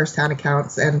at like firsthand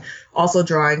accounts and also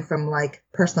drawing from like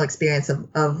personal experience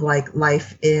of like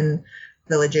life in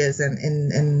villages and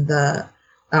in the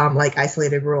like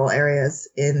isolated rural areas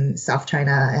in South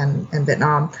China and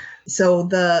Vietnam. So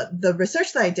the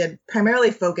research that I did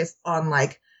primarily focused on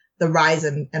like the rise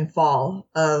and fall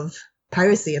of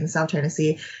piracy in the South China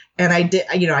Sea. And I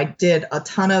did a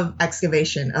ton of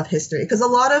excavation of history, because a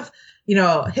lot of, you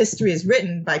know, history is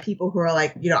written by people who are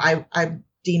like, you know, I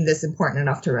deem this important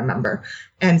enough to remember.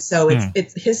 And so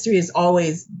it's history is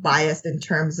always biased in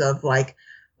terms of like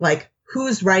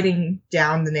who's writing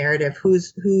down the narrative,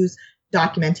 who's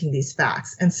documenting these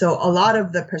facts. And so a lot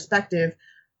of the perspective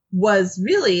was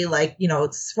really like, you know,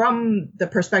 it's from the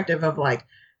perspective of like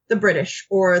the British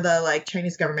or the like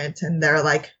Chinese government. And they're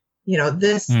like, you know,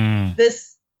 these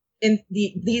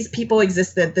people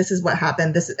existed. This is what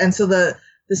happened. And so the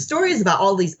stories about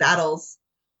all these battles,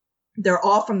 they're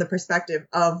all from the perspective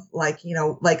of like, you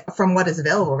know, like from what is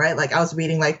available, right? Like I was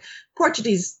reading like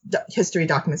Portuguese history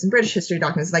documents and British history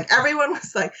documents. Like everyone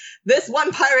was like, this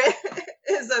one pirate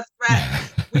is a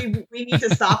threat. We need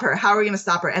to stop her. How are we going to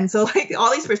stop her? And so like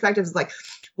all these perspectives like,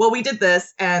 well, we did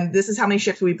this and this is how many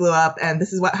ships we blew up and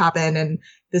this is what happened and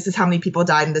this is how many people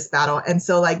died in this battle. And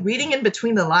so like reading in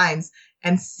between the lines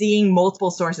and seeing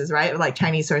multiple sources, right? Like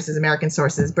Chinese sources, American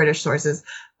sources, British sources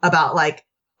about like,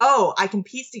 oh, I can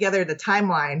piece together the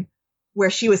timeline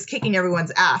where she was kicking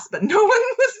everyone's ass, but no one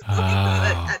was.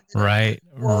 Right.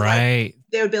 Like,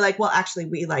 they would be like, well, actually,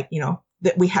 we like, you know,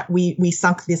 that we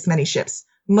sunk this many ships.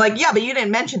 I'm like, yeah, but you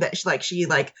didn't mention that she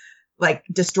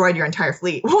destroyed your entire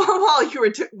fleet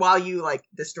while you like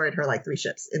destroyed her like 3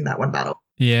 ships in that one battle.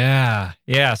 Yeah.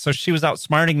 Yeah. So she was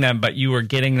outsmarting them, but you were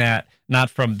getting that not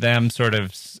from them sort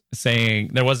of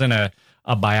saying, there wasn't a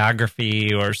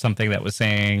biography or something that was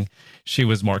saying she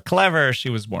was more clever, she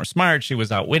was more smart, she was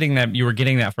outwitting them. You were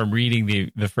getting that from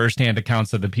reading the firsthand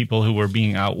accounts of the people who were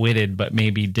being outwitted, but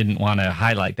maybe didn't want to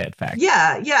highlight that fact.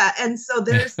 Yeah. And so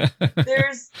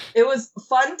it was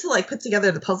fun to like put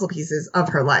together the puzzle pieces of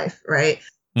her life, right?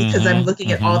 Because I'm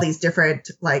looking at all these different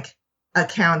like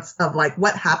accounts of like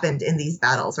what happened in these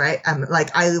battles, right?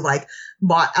 I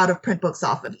bought out of print books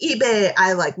off of eBay.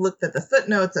 I like looked at the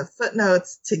footnotes of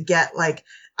footnotes to get like,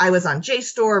 I was on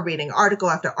JSTOR reading article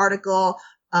after article.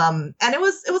 And it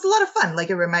was a lot of fun. Like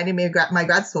it reminded me of my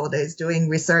grad school days doing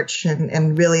research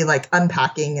and really like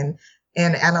unpacking and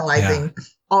analyzing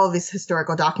all of these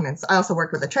historical documents. I also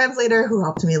worked with a translator who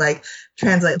helped me like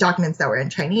translate documents that were in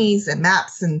Chinese and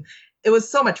maps, and it was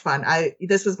so much fun.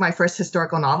 This was my first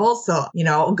historical novel. So,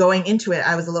 going into it,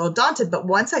 I was a little daunted, but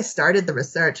once I started the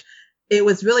research, it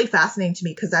was really fascinating to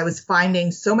me because I was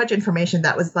finding so much information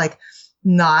that was like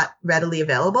not readily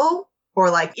available. Or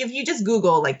like, if you just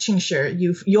Google like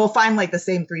Qingshi, you'll find like the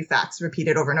same 3 facts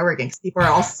repeated over and over again because people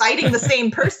are all citing the same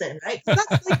person, right? So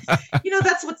that's like,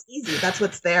 that's what's easy. That's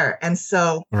what's there. And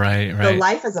so right. The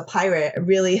life as a pirate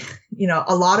really,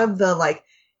 a lot of the like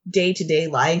day-to-day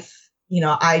life,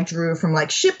 I drew from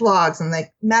like ship logs and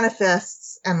like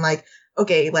manifests and like,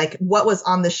 okay, like what was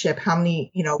on the ship? How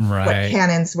many, what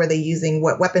cannons were they using?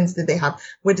 What weapons did they have?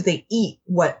 What did they eat?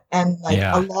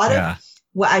 A lot of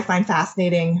what I find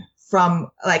fascinating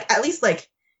from like, at least like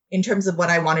in terms of what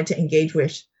I wanted to engage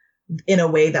with in a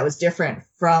way that was different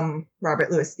from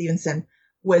Robert Louis Stevenson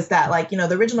was that like,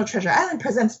 the original Treasure Island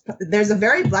there's a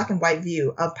very black and white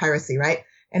view of piracy, right?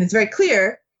 And it's very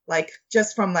clear, like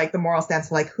just from like the moral stance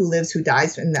of like who lives, who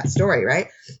dies in that story, right?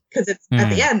 Because it's at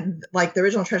the end, like the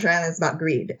original Treasure Island is about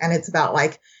greed, and it's about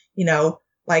like,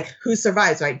 like who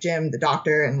survives, right? Jim, the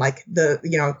doctor, and like the,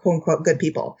 quote unquote good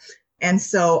people. And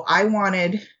so I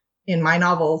wanted in my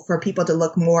novel for people to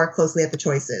look more closely at the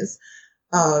choices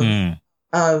of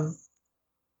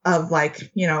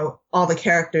like, all the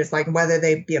characters, like whether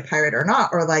they be a pirate or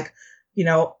not, or like,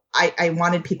 I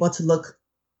wanted people to look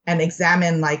and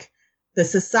examine like the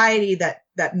society that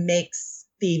makes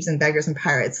thieves and beggars and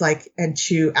pirates, like, and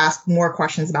to ask more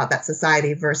questions about that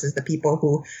society versus the people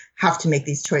who have to make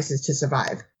these choices to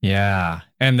survive. Yeah.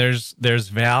 And there's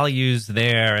values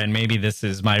there. And maybe this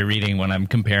is my reading when I'm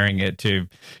comparing it to,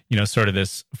 sort of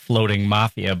this floating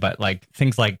mafia, but like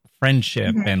things like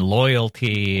friendship and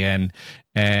loyalty. And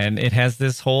it has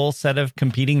this whole set of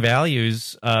competing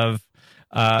values of,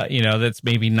 that's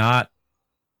maybe not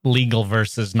legal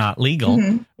versus not legal,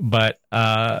 but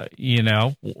what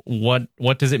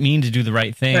does it mean to do the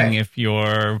right thing if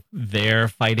you're there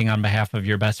fighting on behalf of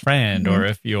your best friend, or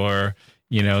if you're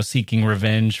seeking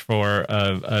revenge for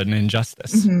an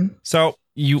injustice? So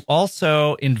you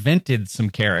also invented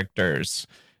some characters.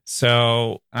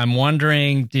 So I'm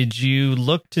wondering, did you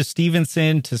look to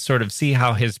Stevenson to sort of see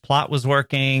how his plot was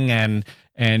working, and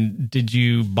did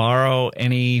you borrow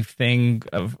anything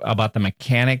about the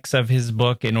mechanics of his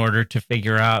book in order to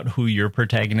figure out who your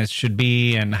protagonist should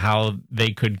be and how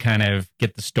they could kind of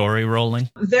get the story rolling?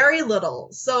 Very little.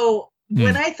 So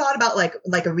when I thought about like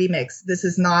a remix, this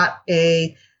is not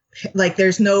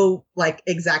there's no like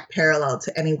exact parallel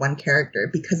to any one character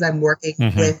because I'm working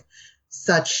with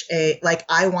such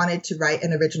I wanted to write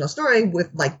an original story with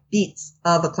like beats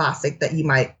of a classic that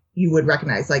you would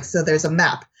recognize. Like, so there's a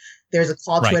map. There's a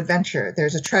call to adventure.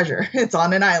 There's a treasure. It's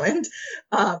on an island.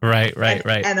 Right.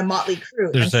 And a motley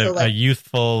crew. There's a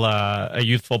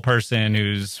youthful person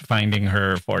who's finding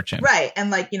her fortune. Right.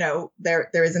 And like, there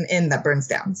is an inn that burns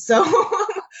down. So,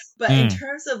 but in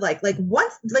terms of like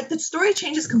once, like the story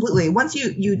changes completely. Once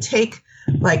you take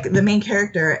like the main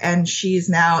character and she's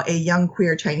now a young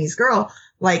queer Chinese girl,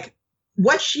 like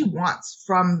what she wants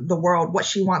from the world, what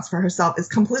she wants for herself is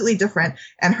completely different.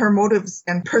 And her motives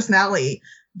and personality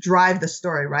drive the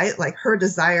story, right? Like her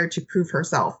desire to prove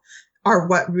herself are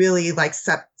what really like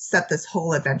set this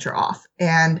whole adventure off.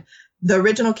 And the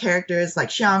original characters like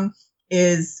Xiang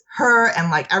is her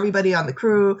and like everybody on the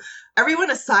crew,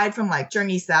 everyone aside from like Zheng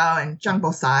Yisao and Zhang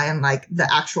Bosai and like the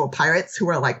actual pirates who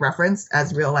are like referenced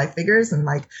as real life figures, and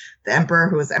like the emperor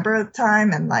who was emperor at the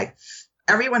time, and like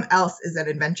everyone else is an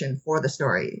invention for the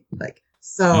story. Like,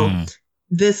 so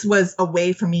this was a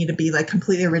way for me to be like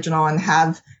completely original and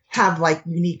have like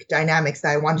unique dynamics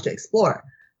that I wanted to explore,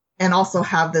 and also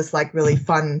have this like really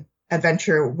fun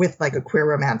adventure with like a queer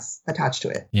romance attached to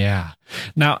it. Yeah.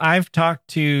 Now, I've talked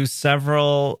to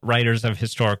several writers of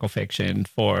historical fiction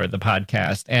for the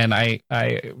podcast, and I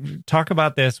talk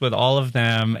about this with all of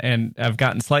them, and I've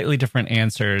gotten slightly different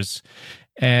answers.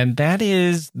 And that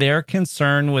is their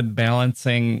concern with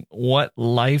balancing what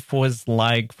life was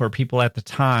like for people at the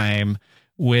time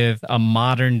with a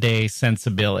modern day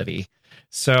sensibility.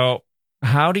 So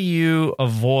how do you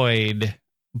avoid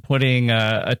putting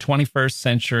a 21st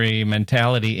century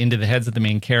mentality into the heads of the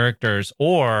main characters?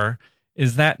 Or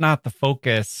is that not the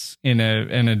focus in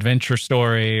an adventure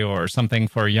story or something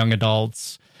for young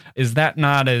adults? Is that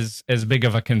not as big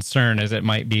of a concern as it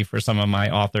might be for some of my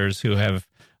authors who have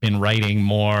been writing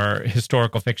more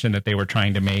historical fiction that they were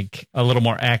trying to make a little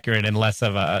more accurate and less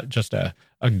of just a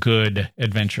good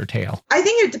adventure tale? I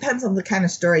think it depends on the kind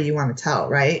of story you want to tell,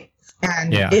 right?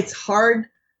 And it's hard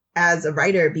as a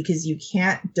writer because you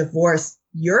can't divorce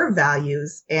your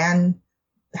values and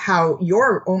how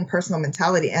your own personal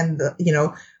mentality and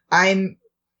I'm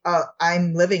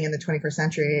living in the 21st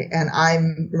century and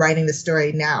I'm writing the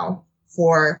story now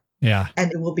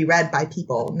and it will be read by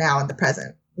people now in the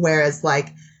present. Whereas like,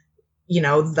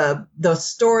 the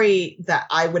story that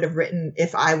I would have written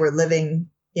if I were living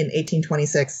in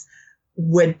 1826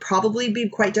 would probably be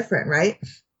quite different, right?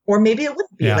 Or maybe it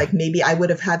wouldn't be. Yeah. Like maybe I would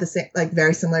have had the same, like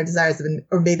very similar desires,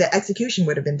 or maybe the execution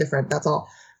would have been different. That's all.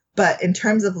 But in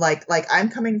terms of like I'm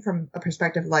coming from a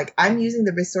perspective, like I'm using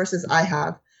the resources I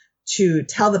have to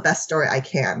tell the best story I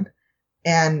can.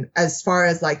 And as far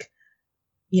as like,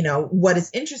 what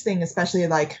is interesting, especially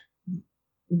like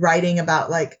writing about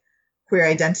like queer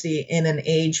identity in an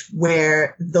age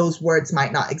where those words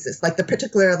might not exist, like the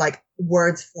particular like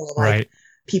words for like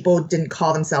people didn't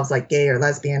call themselves like gay or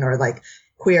lesbian or like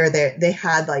queer. They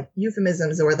had like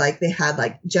euphemisms, or like they had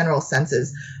like general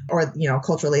senses, or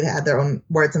culturally they had their own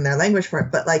words and their language for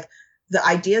it. But like the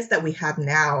ideas that we have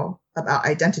now about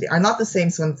identity are not the same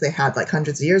ones they had like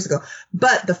hundreds of years ago.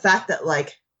 But the fact that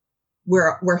like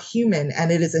we're human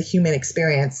and it is a human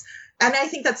experience, and I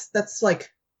think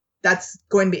that's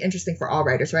going to be interesting for all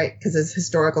writers, right? Because as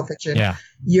historical fiction,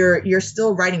 you're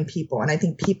still writing people, and I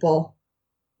think people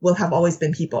will have always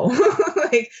been people,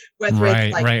 like whether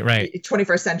it's like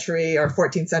 21st century or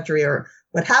 14th century or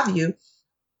what have you.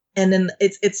 And then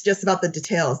it's just about the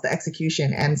details, the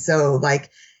execution, and so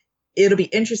like it'll be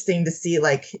interesting to see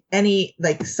like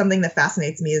something that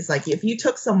fascinates me is like if you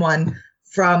took someone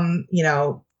from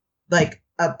like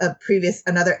a previous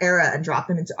another era and drop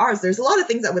them into ours, there's a lot of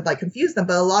things that would like confuse them,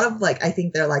 but a lot of like I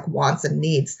think their like wants and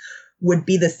needs would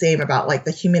be the same about like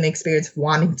the human experience of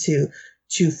wanting to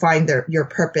find your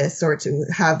purpose, or to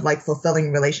have like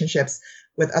fulfilling relationships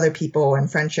with other people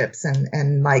and friendships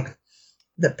and like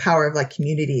the power of like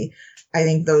community. I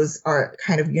think those are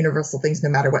kind of universal things no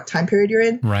matter what time period you're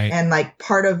in. Right. And like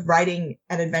part of writing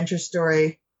an adventure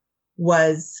story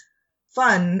was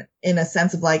fun in a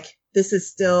sense of like this is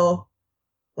still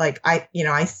like I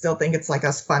still think it's like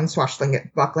a fun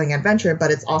swashbuckling adventure,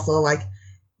 but it's also like,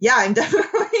 I'm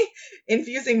definitely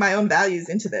infusing my own values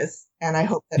into this. And I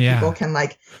hope that people can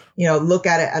like, look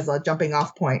at it as a jumping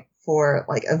off point for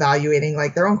like evaluating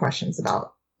like their own questions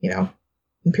about,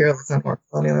 imperialism or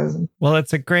colonialism. Well,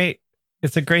 it's a great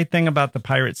thing about the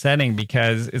pirate setting,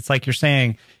 because it's like you're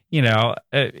saying,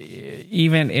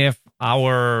 even if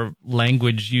our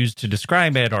language used to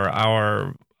describe it or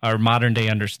our modern day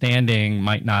understanding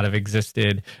might not have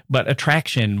existed, but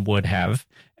attraction would have.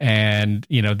 And,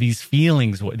 these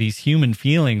human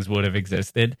feelings would have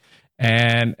existed.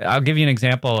 And I'll give you an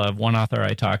example of one author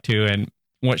I talked to, and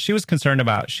what she was concerned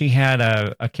about. She had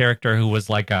a character who was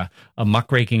like a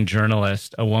muckraking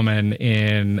journalist, a woman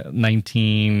in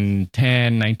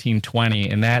 1910, 1920,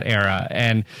 in that era.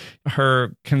 And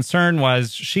her concern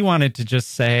was she wanted to just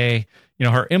say,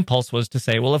 her impulse was to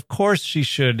say, well, of course she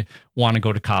should want to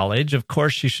go to college. Of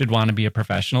course she should want to be a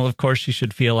professional. Of course she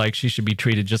should feel like she should be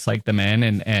treated just like the men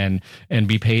and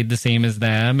be paid the same as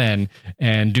them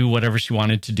and do whatever she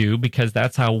wanted to do, because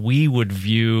that's how we would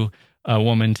view a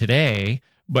woman today.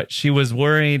 But she was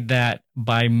worried that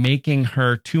by making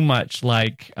her too much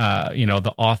like,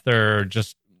 the author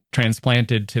just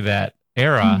transplanted to that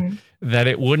era, that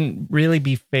it wouldn't really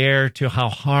be fair to how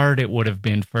hard it would have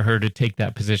been for her to take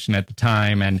that position at the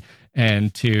time,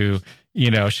 and to,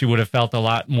 she would have felt a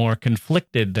lot more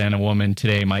conflicted than a woman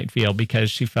today might feel, because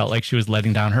she felt like she was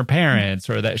letting down her parents,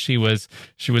 or that she was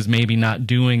maybe not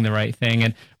doing the right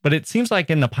thing. But it seems like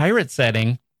in the pirate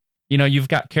setting, you've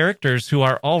got characters who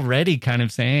are already kind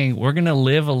of saying, we're going to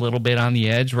live a little bit on the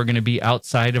edge. We're going to be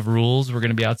outside of rules. We're going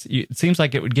to be outside. It seems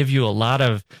like it would give you a lot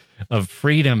of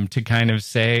freedom to kind of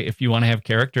say, if you want to have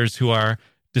characters who are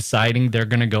deciding they're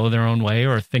going to go their own way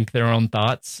or think their own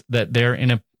thoughts, that they're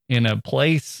in a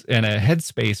place, in a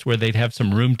headspace where they'd have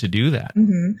some room to do that.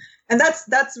 Mm-hmm. And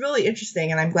that's really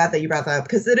interesting. And I'm glad that you brought that up,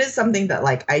 because it is something that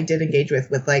like I did engage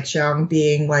with like Xiang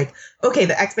being like, okay,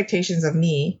 the expectations of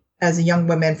me as a young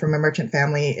woman from a merchant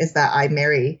family is that I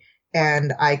marry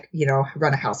and I,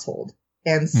 run a household.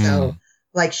 And so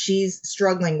like she's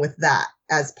struggling with that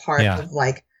as part of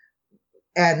like,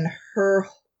 and her,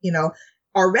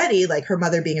 already like her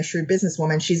mother being a shrewd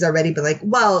businesswoman, she's already been like,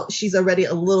 well, she's already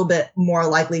a little bit more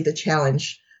likely to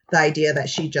challenge the idea that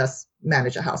she just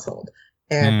manage a household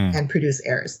and produce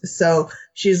heirs. So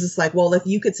she's just like, well, if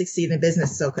you could succeed in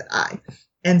business, so could I.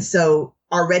 And so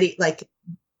already like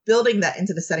building that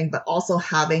into the setting, but also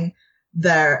having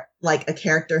their like a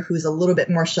character who's a little bit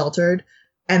more sheltered,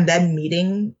 and then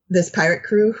meeting this pirate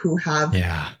crew who have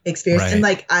experience. Right. And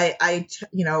like, I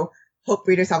hope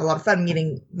readers have a lot of fun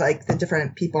meeting like the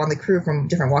different people on the crew from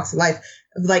different walks of life.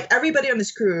 Like everybody on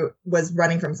this crew was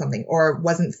running from something or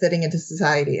wasn't fitting into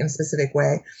society in a specific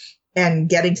way and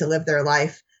getting to live their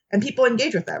life. And people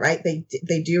engage with that, right?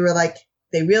 They do like,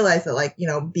 they realize that like,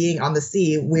 being on the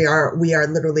sea, we are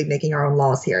literally making our own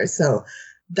laws here. So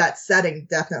that setting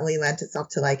definitely lent itself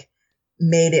to like,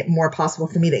 made it more possible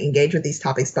for me to engage with these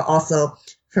topics, but also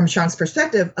from Xiang's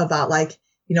perspective about like,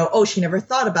 she never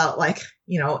thought about like,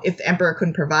 if the emperor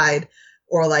couldn't provide,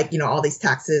 or like, all these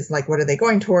taxes, like what are they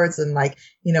going towards? And like,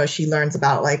 she learns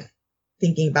about like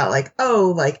thinking about like,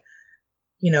 the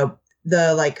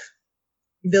like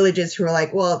villages who are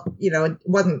like, well, it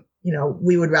wasn't,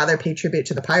 we would rather pay tribute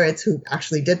to the pirates who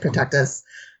actually did protect us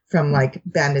from like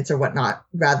bandits or whatnot,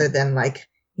 rather than like,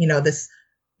 this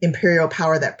imperial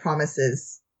power that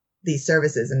promises these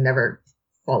services and never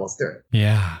follows through.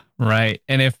 Yeah, right.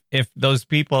 And if those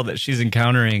people that she's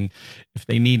encountering, if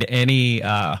they need any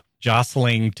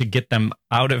jostling to get them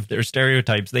out of their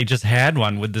stereotypes, they just had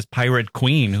one with this pirate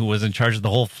queen who was in charge of the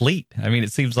whole fleet. I mean,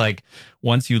 it seems like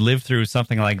once you live through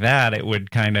something like that, it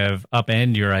would kind of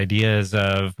upend your ideas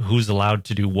of who's allowed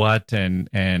to do what, and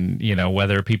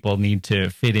whether people need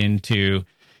to fit into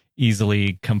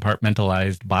easily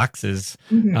compartmentalized boxes.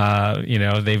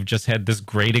 They've just had this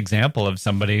great example of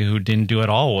somebody who didn't do it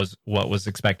all was what was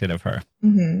expected of her.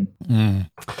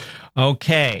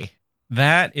 Okay.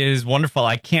 That is wonderful.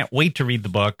 I can't wait to read the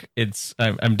book.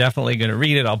 I'm definitely going to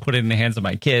read it. I'll put it in the hands of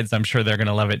my kids. I'm sure they're going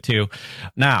to love it too.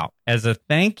 Now, as a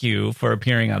thank you for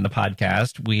appearing on the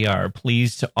podcast, we are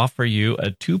pleased to offer you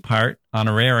a 2-part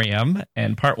honorarium.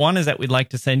 And part 1 is that we'd like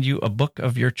to send you a book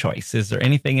of your choice. Is there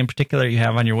anything in particular you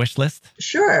have on your wish list?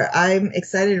 Sure. I'm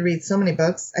excited to read so many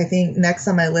books. I think next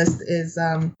on my list is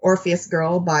Orpheus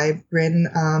Girl by Bryn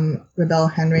Rebel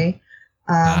Henry.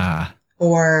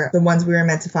 Or The Ones We Were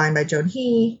Meant to Find by Joan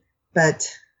He. But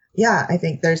yeah, I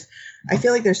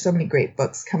feel like there's so many great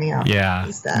books coming out. Yeah,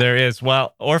 there is.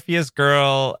 Well, Orpheus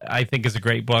Girl, I think, is a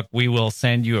great book. We will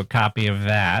send you a copy of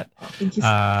that. Thank you.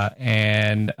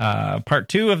 And part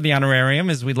 2 of the honorarium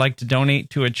is we'd like to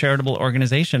donate to a charitable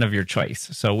organization of your choice.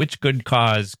 So which good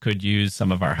cause could use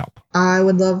some of our help? I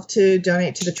would love to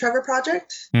donate to the Trevor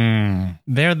Project.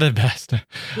 They're the best.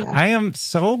 Yeah. I am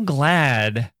so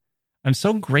glad. I'm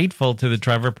so grateful to the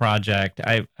Trevor Project.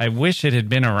 I wish it had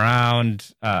been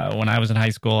around when I was in high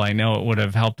school. I know it would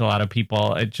have helped a lot of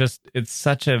people. It's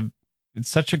such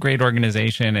a great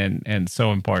organization and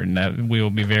so important that we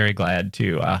will be very glad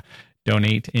to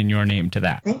donate in your name to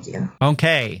that. Thank you.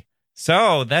 Okay.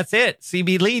 So that's it.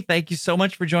 C.B. Lee, thank you so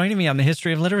much for joining me on the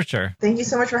History of Literature. Thank you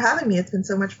so much for having me. It's been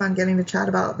so much fun getting to chat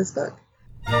about this book.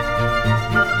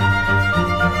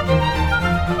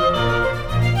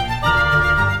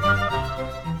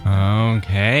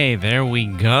 Okay, there we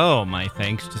go. My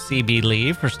thanks to C.B.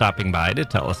 Lee for stopping by to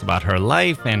tell us about her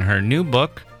life and her new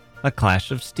book, A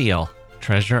Clash of Steel,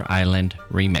 Treasure Island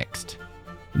Remixed.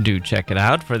 Do check it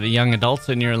out for the young adults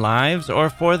in your lives or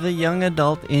for the young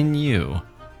adult in you.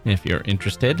 If you're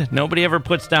interested, nobody ever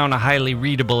puts down a highly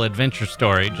readable adventure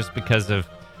story just because of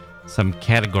some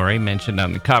category mentioned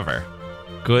on the cover.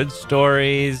 Good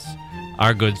stories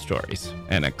are good stories,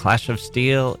 and A Clash of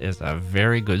Steel is a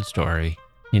very good story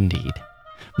indeed.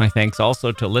 My thanks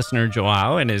also to listener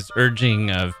Joao and his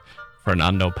urging of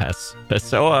Fernando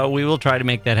Pessoa. We will try to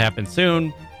make that happen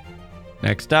soon.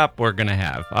 Next up, we're going to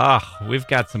have, we've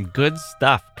got some good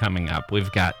stuff coming up.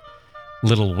 We've got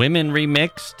Little Women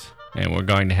Remixed, and we're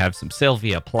going to have some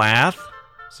Sylvia Plath,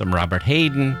 some Robert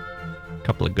Hayden, a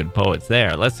couple of good poets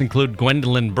there. Let's include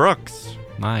Gwendolyn Brooks.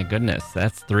 My goodness,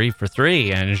 that's 3 for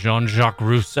 3. And Jean-Jacques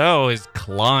Rousseau is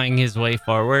clawing his way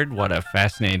forward. What a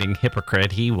fascinating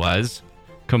hypocrite he was.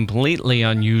 completely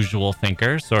unusual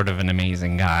thinker, sort of an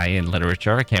amazing guy in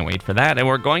literature. I can't wait for that. And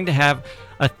we're going to have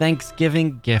a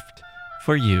Thanksgiving gift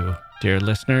for you, dear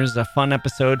listeners, a fun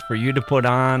episode for you to put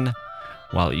on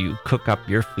while you cook up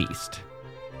your feast.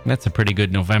 That's a pretty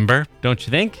good November, don't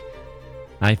you think?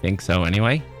 I think so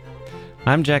anyway.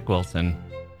 I'm Jack Wilson.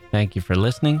 Thank you for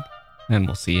listening, and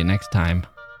we'll see you next time.